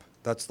up.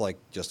 That's like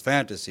just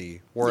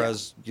fantasy.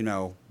 Whereas,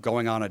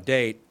 going on a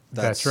date,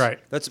 That's right.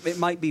 It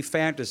might be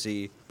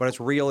fantasy, but it's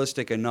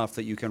realistic enough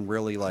that you can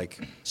really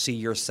see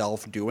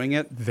yourself doing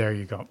it. There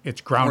you go.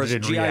 It's grounded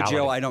in G.I. reality.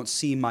 Joe, I don't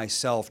see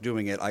myself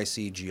doing it. I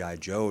see G.I.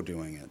 Joe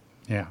doing it.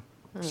 Yeah.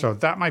 So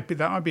that might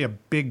be a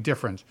big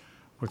difference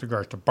with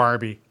regards to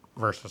Barbie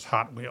versus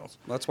Hot Wheels.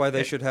 That's why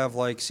they should have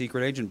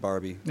Secret Agent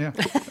Barbie. Yeah.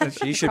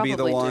 She should be the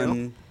Probably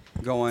one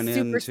going Super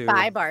into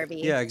spy Barbie.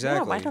 Yeah, exactly.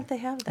 Yeah, why don't they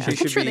have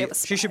that?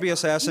 She should be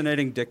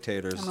assassinating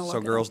dictators so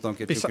girls don't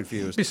get too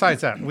confused.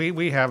 Besides that,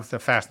 we have the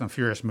Fast and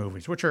Furious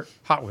movies, which are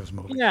Hot Wheels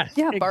movies. Yes,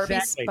 Yeah, Barbie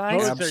exactly. Spy.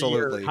 Those Absolutely.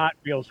 are your Hot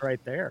Wheels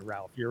right there,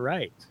 Ralph. You're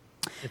right.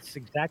 It's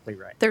exactly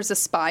right. There's a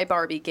Spy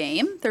Barbie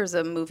game. There's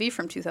a movie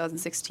from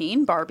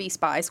 2016, Barbie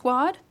Spy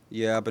Squad.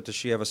 Yeah, but does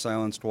she have a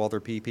silenced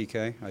Walther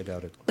PPK? I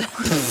doubt it.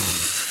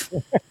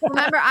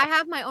 Remember, I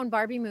have my own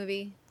Barbie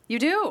movie. You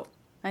do.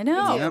 I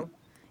know. Yep.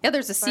 Yeah,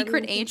 there's a Barbie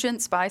Secret with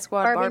Agent Spy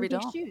Squad Barbie in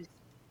pink doll. shoes.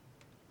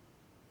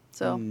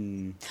 So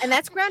And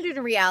that's grounded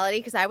in reality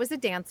because I was a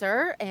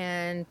dancer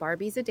and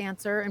Barbie's a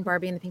dancer and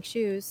Barbie in the pink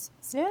shoes.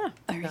 Yeah.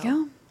 there you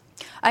go.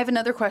 I have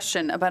another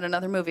question about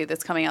another movie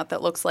that's coming out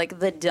that looks like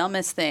the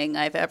dumbest thing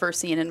I've ever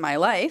seen in my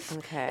life.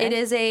 Okay. It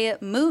is a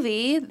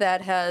movie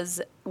that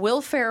has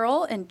Will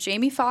Ferrell and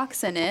Jamie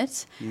Foxx in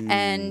it,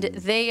 and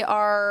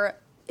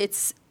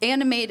it's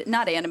animated,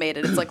 not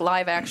animated, it's like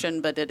live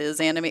action, but it is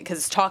animated because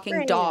it's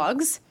talking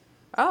dogs,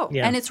 Oh.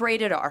 Yeah. and it's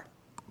rated R.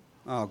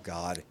 Oh,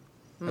 God.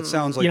 That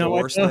sounds like the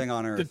what, worst though? thing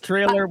on The earth.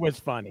 trailer was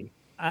funny.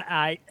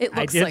 I It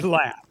looks did like-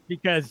 laugh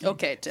because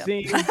Okay, Tim. I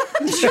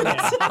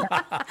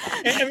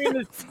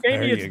mean,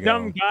 There you it's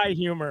dumb go. guy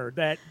humor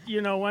that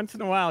once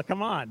in a while.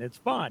 Come on, it's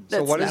fun.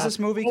 So what is this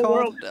movie Whole called?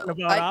 world is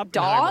about Oppenheimer,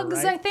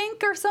 Dogs, right? I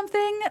think, or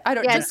something. I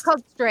don't. Yeah, just it's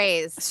called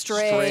Strays.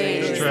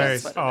 Strays. Strays. That's what it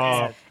is.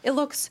 Oh. It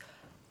looks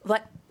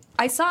like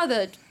I saw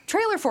the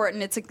trailer for it,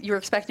 and you're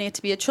expecting it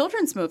to be a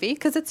children's movie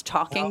because it's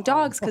talking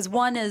dogs. Because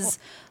one is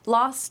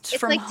lost It's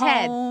from like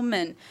Ted. home,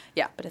 and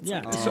but it's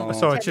Yeah. not. So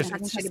it's just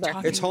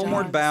talking It's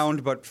Homeward dogs.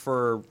 Bound, but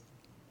for,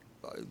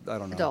 I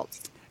don't know.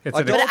 Adults. it's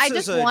an, Adults But I is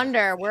just a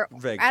wonder, we're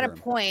vague at a term.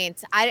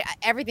 point,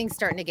 everything's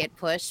starting to get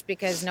pushed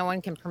because no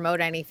one can promote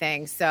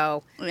anything.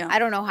 So Yeah. I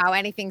don't know how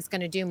anything's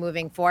going to do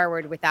moving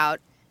forward without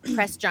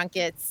press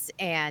junkets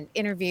and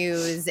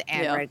interviews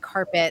and red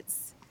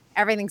carpets.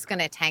 Everything's going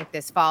to tank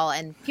this fall,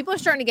 and people are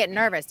starting to get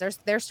nervous.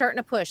 They're starting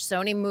to push.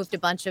 Sony moved a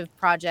bunch of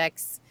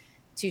projects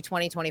to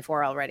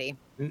 2024 already.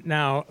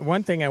 Now,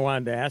 one thing I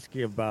wanted to ask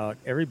you about,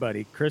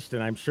 everybody,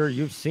 Kristen, I'm sure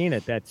you've seen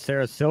it, that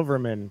Sarah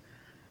Silverman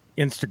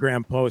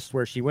Instagram post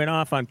where she went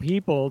off on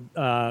people,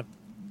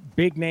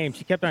 big names.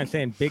 She kept on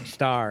saying big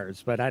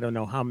stars, but I don't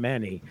know how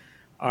many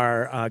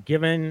are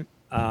given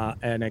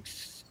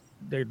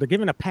they're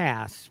given a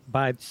pass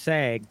by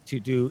SAG to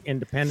do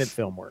independent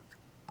film work.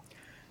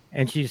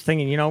 And she's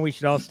thinking, we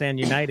should all stand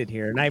united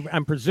here. And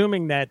I'm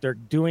presuming that they're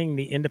doing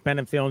the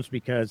independent films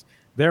because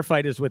their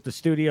fight is with the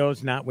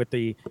studios, not with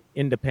the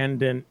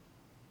independent,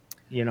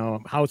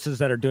 houses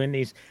that are doing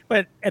these.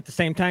 But at the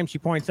same time, she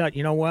points out,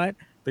 you know what?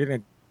 They're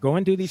going to go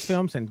and do these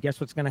films, and guess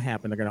what's going to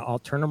happen? They're going to all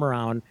turn them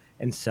around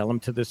and sell them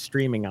to the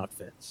streaming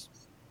outfits.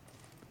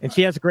 And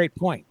she has a great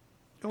point.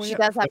 She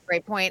does have a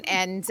great point.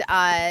 And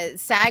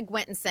SAG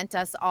went and sent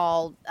us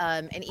all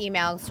an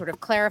email sort of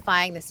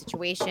clarifying the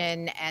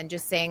situation and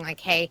just saying like,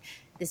 hey,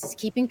 this is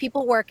keeping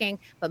people working.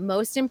 But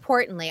most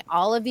importantly,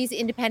 all of these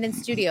independent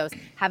studios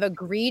have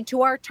agreed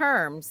to our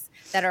terms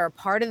that are a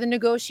part of the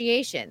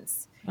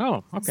negotiations.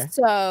 Oh, okay.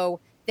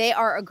 So they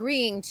are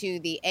agreeing to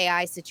the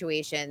AI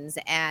situations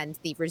and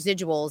the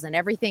residuals and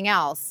everything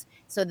else.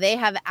 So they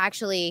have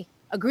actually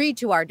agreed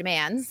to our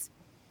demands.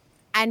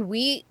 And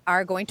we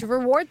are going to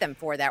reward them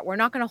for that. We're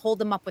not going to hold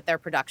them up with their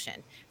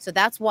production. So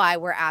that's why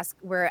we're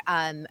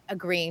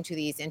agreeing to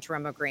these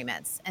interim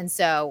agreements. And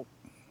so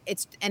I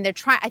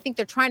think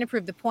they're trying to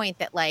prove the point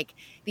that like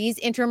these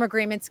interim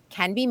agreements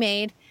can be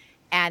made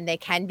and they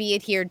can be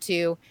adhered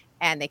to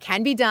and they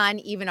can be done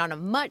even on a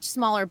much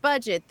smaller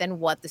budget than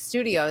what the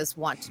studios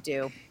want to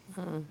do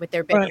with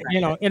their big.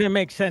 And it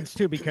makes sense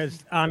too,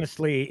 because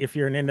honestly, if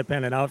you're an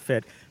independent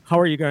outfit, how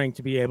are you going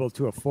to be able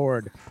to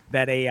afford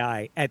that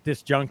AI at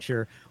this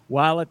juncture?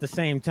 While at the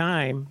same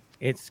time,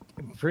 it's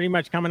pretty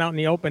much coming out in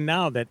the open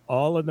now that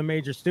all of the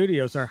major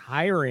studios are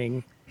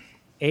hiring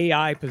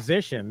AI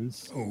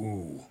positions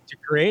to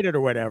create it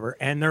or whatever,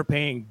 and they're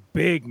paying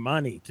big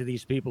money to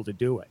these people to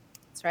do it.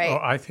 That's right. Oh,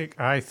 I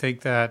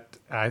think that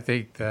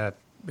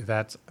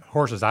that's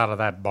horses out of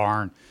that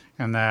barn,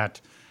 and that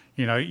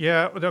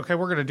okay,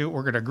 we're going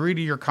to agree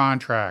to your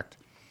contract.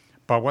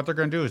 But what they're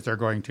going to do is they're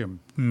going to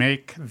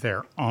make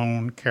their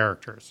own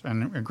characters.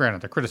 And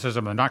granted, the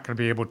criticism, they're not going to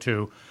be able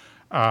to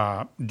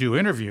do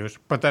interviews,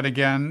 but then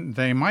again,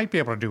 they might be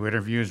able to do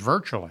interviews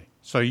virtually.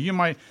 So you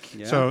might,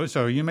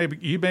 so you may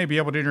be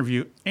able to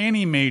interview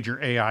any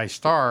major AI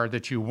star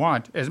that you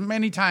want as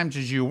many times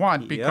as you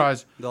want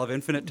because they'll have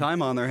infinite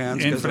time on their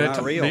hands because they're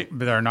not real.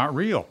 They're not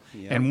real.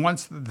 Yep. And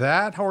once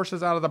that horse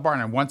is out of the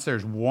barn, and once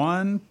there's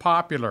one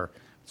popular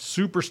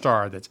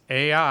superstar that's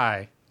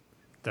AI,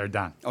 they're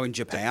done. Oh, in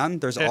Japan,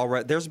 there's been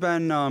what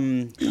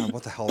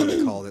the hell are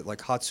they called? It like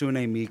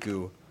Hatsune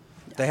Miku.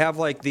 They have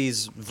like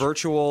these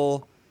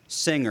virtual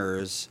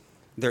singers.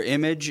 Their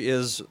image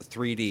is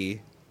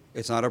 3D.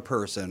 It's not a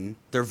person.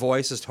 Their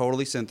voice is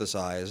totally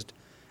synthesized,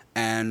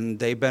 and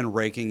they've been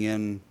raking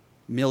in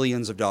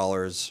millions of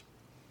dollars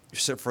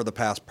for the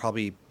past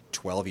probably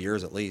 12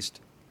 years at least.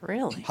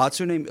 Really?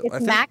 Hatsune.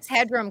 It's Max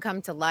Headroom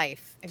come to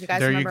life. If you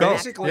guys remember that.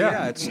 Basically,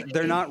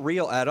 they're not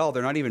real at all.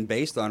 They're not even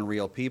based on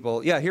real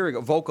people. Yeah, here we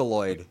go.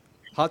 Vocaloid.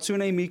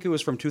 Hatsune Miku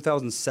is from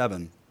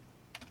 2007.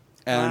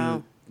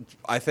 And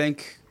I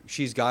think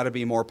she's got to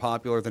be more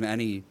popular than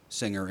any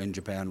singer in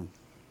Japan.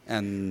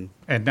 And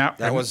now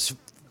that was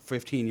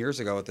 15 years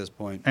ago at this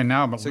point. And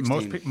now most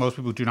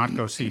people do not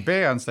go see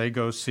bands. They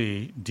go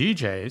see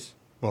DJs.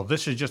 Well,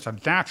 this is just a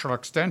natural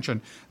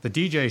extension. The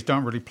DJs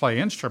don't really play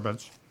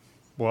instruments.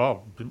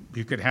 Well,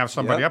 you could have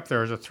somebody up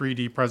there as a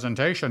 3D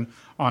presentation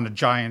on a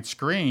giant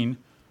screen,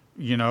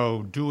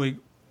 doing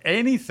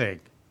anything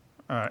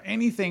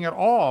at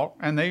all,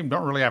 and they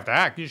don't really have to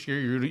act.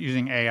 You're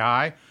using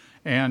AI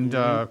and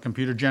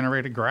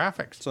computer-generated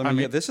graphics. So, I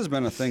mean, this has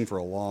been a thing for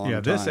a long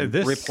time.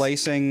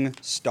 Replacing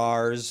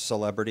stars,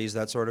 celebrities,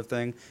 that sort of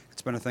thing.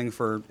 It's been a thing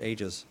for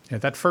ages. Yeah,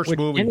 that first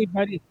movie. Would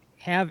anybody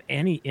have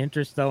any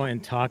interest, though, in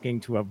talking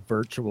to a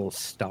virtual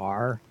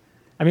star?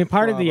 I mean,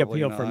 part of the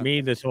appeal for me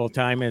this whole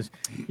time is,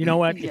 you know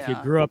what? If you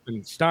grew up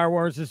in Star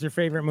Wars is your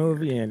favorite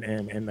movie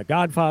and The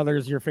Godfather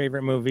is your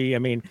favorite movie, I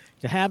mean,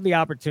 to have the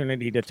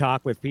opportunity to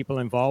talk with people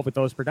involved with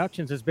those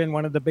productions has been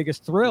one of the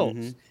biggest thrills.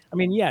 Mm-hmm. I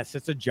mean, yes,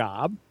 it's a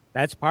job.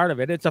 That's part of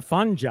it. It's a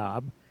fun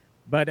job.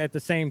 But at the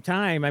same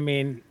time, I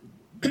mean,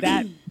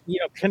 that,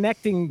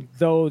 connecting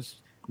those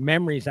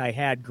memories I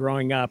had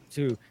growing up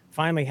to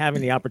finally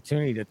having the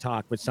opportunity to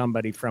talk with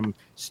somebody from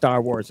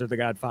Star Wars or The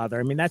Godfather,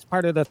 I mean, that's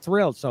part of the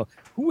thrill. So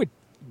who would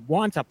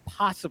want to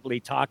possibly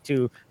talk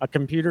to a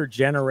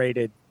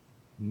computer-generated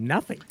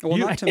nothing? Well,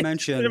 not to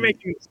mention... It's not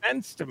making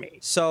sense to me.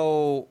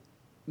 So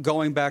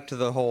going back to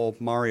the whole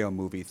Mario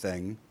movie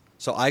thing,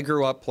 so I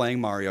grew up playing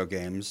Mario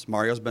games.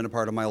 Mario's been a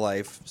part of my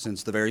life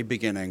since the very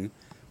beginning.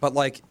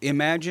 But,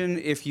 imagine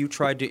if you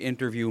tried to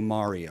interview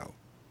Mario.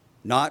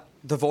 Not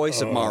the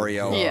voice of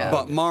Mario,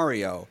 but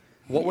Mario.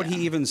 what would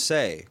he even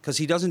say? Because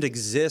he doesn't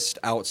exist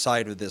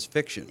outside of this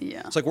fiction.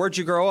 Yeah. It's like, where'd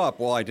you grow up?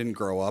 Well, I didn't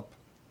grow up.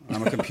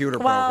 I'm a computer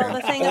Well,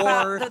 program. the thing or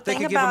about- the they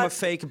thing could give him a about-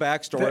 fake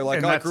backstory, like,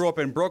 and oh, I that's- grew up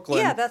in Brooklyn.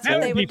 Yeah, that's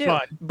what they would do.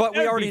 But we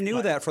That'd already be knew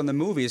fun. that from the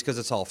movies because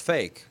it's all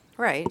fake.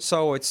 Right.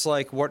 So it's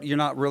like, what you're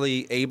not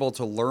really able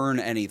to learn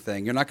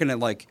anything. You're not going to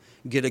like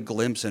get a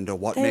glimpse into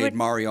what They made would-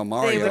 Mario They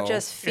Mario. would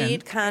just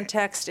feed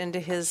context into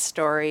his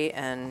story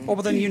and. Well,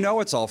 but then you know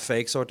it's all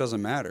fake, so it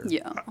doesn't matter.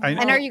 Yeah.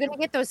 And are you going to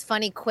get those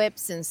funny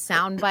quips and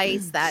sound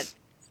bites that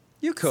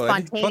You could,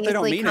 but they don't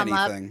spontaneously mean come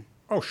up? anything.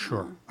 Oh,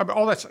 sure. I mean,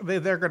 all that's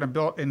they're going to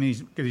build in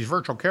these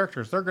virtual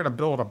characters. They're going to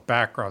build a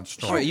background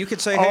story. Right, you could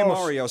say, "Hey Oh,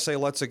 Mario, say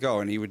let's go,"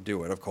 and he would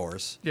do it, of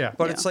course. Yeah.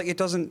 But Yeah. it's like it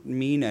doesn't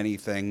mean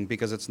anything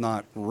because it's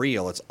not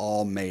real. It's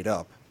all made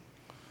up.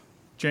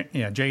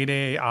 Jade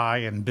AI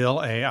and Bill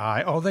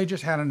AI. Oh, they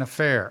just had an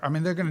affair. I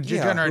mean, they're going to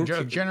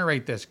Yeah,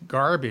 generate this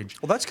garbage.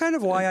 Well, that's kind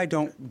of why I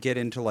don't get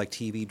into like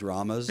TV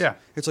dramas. Yeah.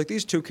 It's like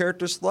these two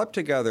characters slept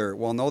together.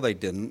 Well, no, they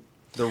didn't.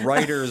 The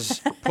writers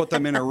put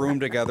them in a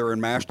room together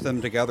and mashed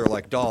them together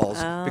like dolls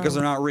because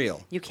they're not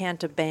real. You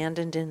can't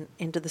abandon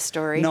into the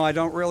story. No, I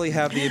don't really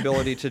have the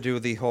ability to do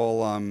the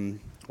whole,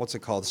 what's it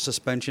called,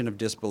 suspension of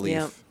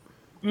disbelief.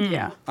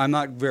 Yeah. I'm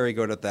not very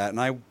good at that. And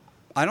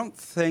I don't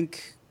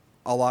think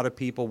a lot of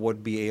people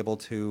would be able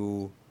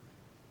to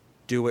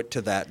do it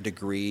to that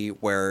degree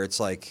where it's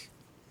like,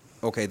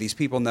 okay, these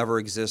people never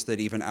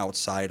existed even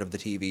outside of the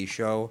TV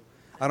show.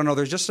 I don't know.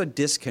 There's just a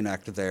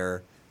disconnect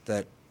there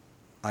that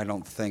I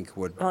don't think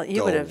would Well, you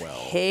go would have well.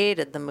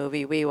 hated the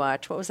movie we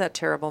watched. What was that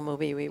terrible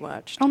movie we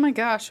watched? Oh my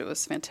gosh, it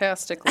was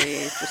fantastically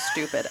just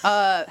stupid.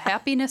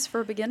 Happiness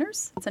for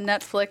Beginners. It's a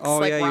Netflix. Oh,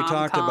 like, yeah, you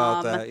talked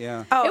about rom-com. that,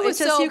 yeah. Oh, It was it's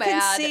just so you can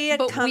bad, see it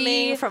but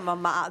coming we- from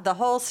the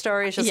whole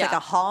story is just like Yeah. a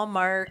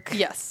Hallmark.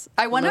 Yes,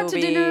 I went out to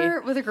movie.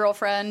 dinner with a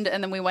girlfriend,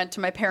 and then we went to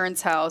my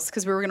parents' house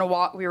because we were gonna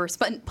walk. We were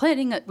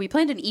we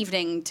planned an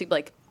evening to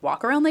like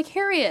walk around Lake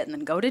Harriet and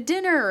then go to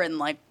dinner and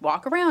like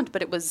walk around.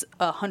 But it was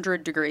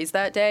 100 degrees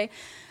that day,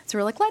 so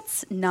we were like,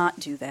 let's not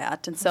do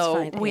that. And so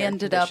find we air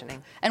ended up,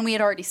 conditioning. and we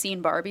had already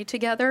seen Barbie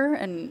together,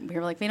 and we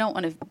were like, we don't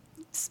want to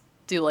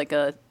do like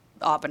a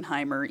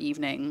Oppenheimer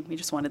evening. We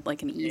just wanted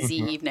like an easy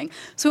evening.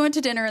 So we went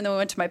to dinner, and then we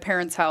went to my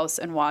parents' house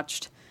and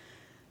watched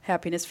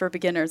Happiness for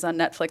Beginners on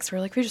Netflix. We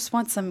were like, we just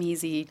want some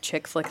easy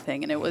chick flick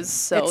thing, and it was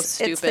so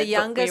stupid. It's the but we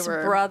youngest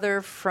were-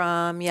 brother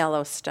from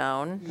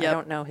Yellowstone. I Yep,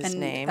 don't know his and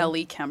name.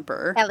 Ellie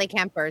Kemper. Ellie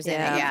Kemper's in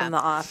it. Yeah. from The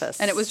Office.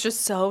 And it was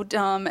just so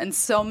dumb and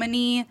so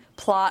many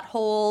plot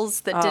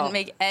holes that Oh. didn't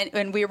make any.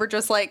 And we were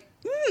just like,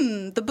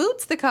 the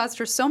boots that caused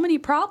her so many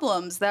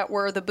problems that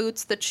were the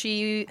boots that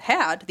she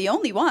had, the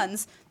only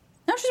ones.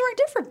 Now she's wearing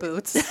different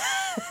boots.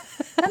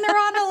 And they're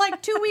on a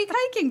like 2-week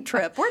hiking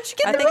trip. Where'd she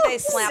get I the think they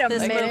boots? slapped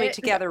this minute. movie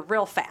together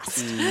real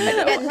fast.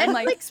 Yeah, And,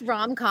 like- Netflix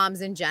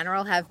rom-coms in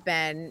general have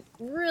been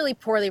really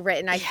poorly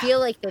written. I feel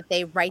like that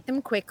they write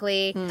them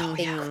quickly,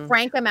 they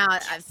crank them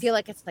out. I feel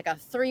like it's like a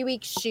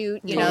 3-week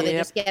shoot. You know, they Yep.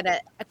 just get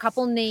a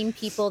couple name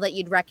people that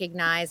you'd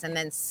recognize and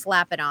then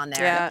slap it on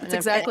there. Yeah, That's and if-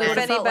 exactly if what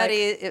it felt like.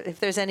 anybody, if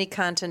there's any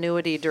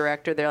continuity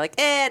director, they're like,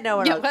 no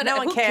one, Yeah, knows, but no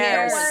one who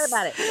cares. Don't worry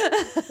about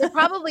it. There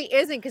probably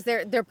isn't because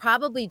they're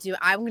probably do.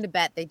 I'm going to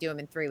bet they do them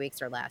in 3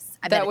 weeks or less.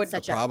 I That bet would- it's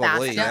such Probably,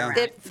 a fast yeah. turnaround.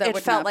 It That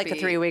would felt not like a be-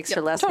 3 weeks or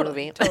Yeah, less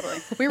totally, movie. Totally.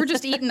 We were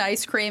just eating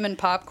ice cream and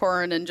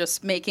popcorn and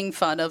just making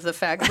fun of the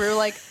fact we were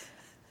like,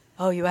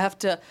 oh, you have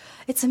to.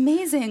 It's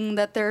amazing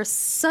that they're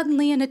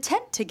suddenly in a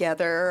tent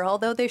together,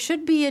 although they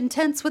should be in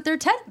tents with their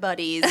tent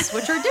buddies,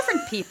 which are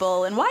different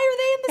people. And why are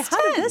they in this How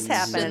tent? did this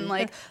happen? And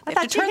like, I they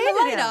have to thought you turn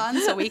the hated light him.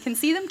 on so we can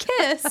see them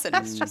kiss. And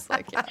it's just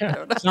like, yeah, I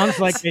don't know. Sounds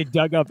like they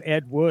dug up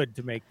Ed Wood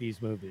to make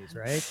these movies,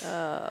 right?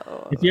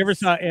 If you ever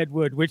saw Ed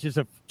Wood, which is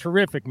a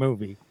terrific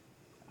movie,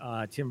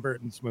 Tim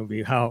Burton's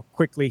movie, how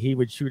quickly he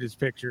would shoot his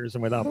pictures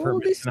and without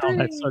permits and all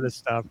that sort of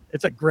stuff.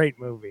 It's a great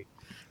movie.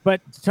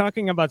 But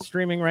talking about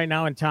streaming right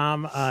now, and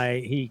Tom,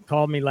 he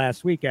called me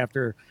last week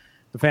after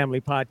the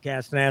family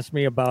podcast and asked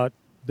me about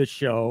the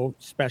show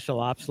Special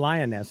Ops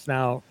Lioness.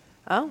 Now,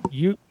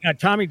 you,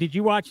 Tommy, did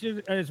you watch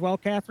it as well,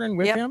 Catherine,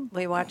 with Yep, him?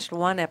 we watched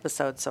one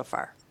episode so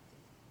far.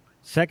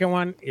 Second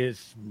one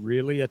is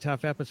really a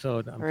tough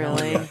episode. I'm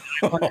telling Really?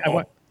 you.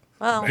 Well,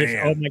 Oh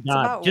my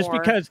God! about Just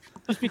war.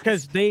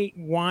 because they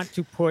want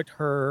to put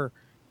her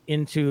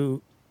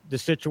into the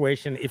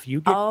situation. If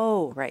you get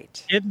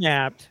right.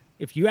 kidnapped,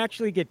 if you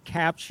actually get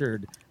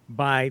captured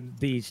by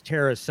these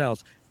terrorist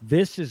cells,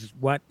 this is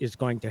what is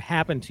going to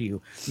happen to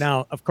you.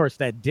 Now, of course,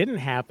 that didn't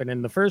happen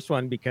in the first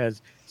one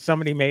because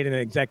somebody made an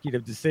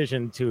executive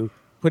decision to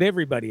put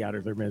everybody out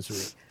of their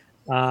misery.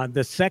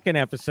 The second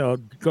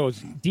episode goes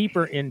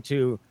deeper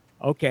into,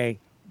 okay,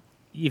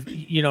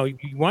 you know,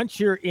 once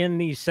you're in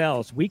these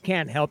cells, we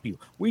can't help you.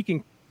 We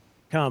can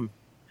come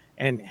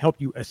and help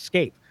you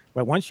escape.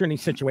 But once you're in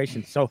these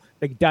situations, so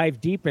they dive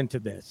deep into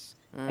this.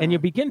 And you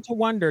begin to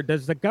wonder,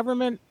 does the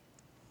government,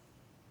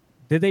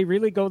 did they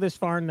really go this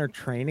far in their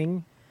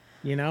training?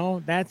 You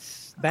know,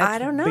 that's I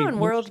don't know. the In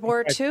World interesting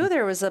War question. II,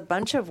 there was a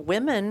bunch of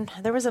women.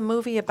 There was a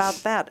movie about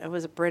that. It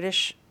was a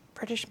British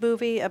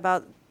movie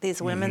about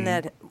these women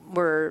that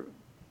were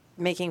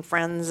making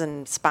friends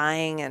and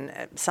spying, and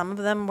some of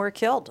them were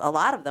killed. A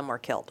lot of them were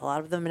killed. A lot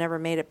of them never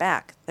made it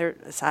back.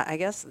 I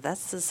guess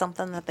that's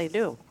something that they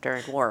do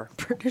during war.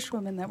 British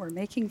women that were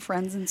making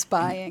friends and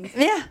spying.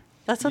 Yeah,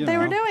 that's what they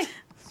were doing.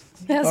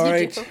 As All you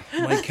right,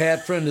 do. my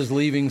cat friend is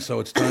leaving, so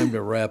it's time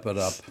to wrap it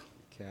up.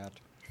 Cat.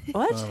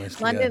 What? Oh, I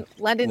see London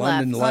that. left.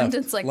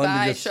 London's like, London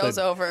bye, just show's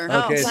said- over.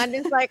 Okay,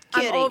 London's like,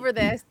 I'm Kitty. over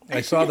this. I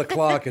saw the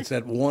clock. It's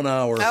at 1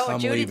 hour. Oh, I'm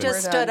Judy leaving.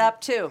 just stood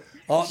up too.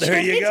 Oh, there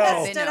you He go.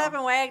 just stood up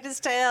and wagged his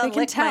tail and can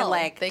licked my tell.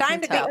 leg. They Time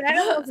can to tell. go.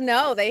 Animals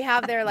know. They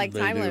have their like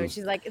They time do. limit.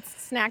 She's like, it's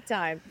snack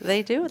time.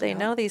 They do. They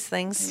know these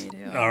things.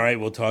 All right,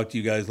 we'll talk to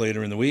you guys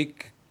later in the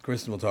week.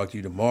 Kristen will talk to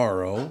you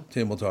tomorrow.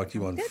 Tim will talk to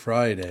you on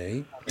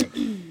Friday.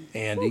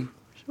 Andy.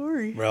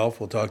 Sorry. Ralph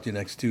will talk to you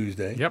next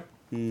Tuesday. Yep.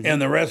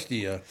 And the rest of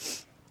you,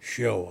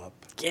 show up.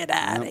 Get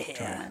out of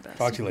here.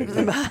 Talk to you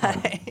later.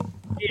 Bye.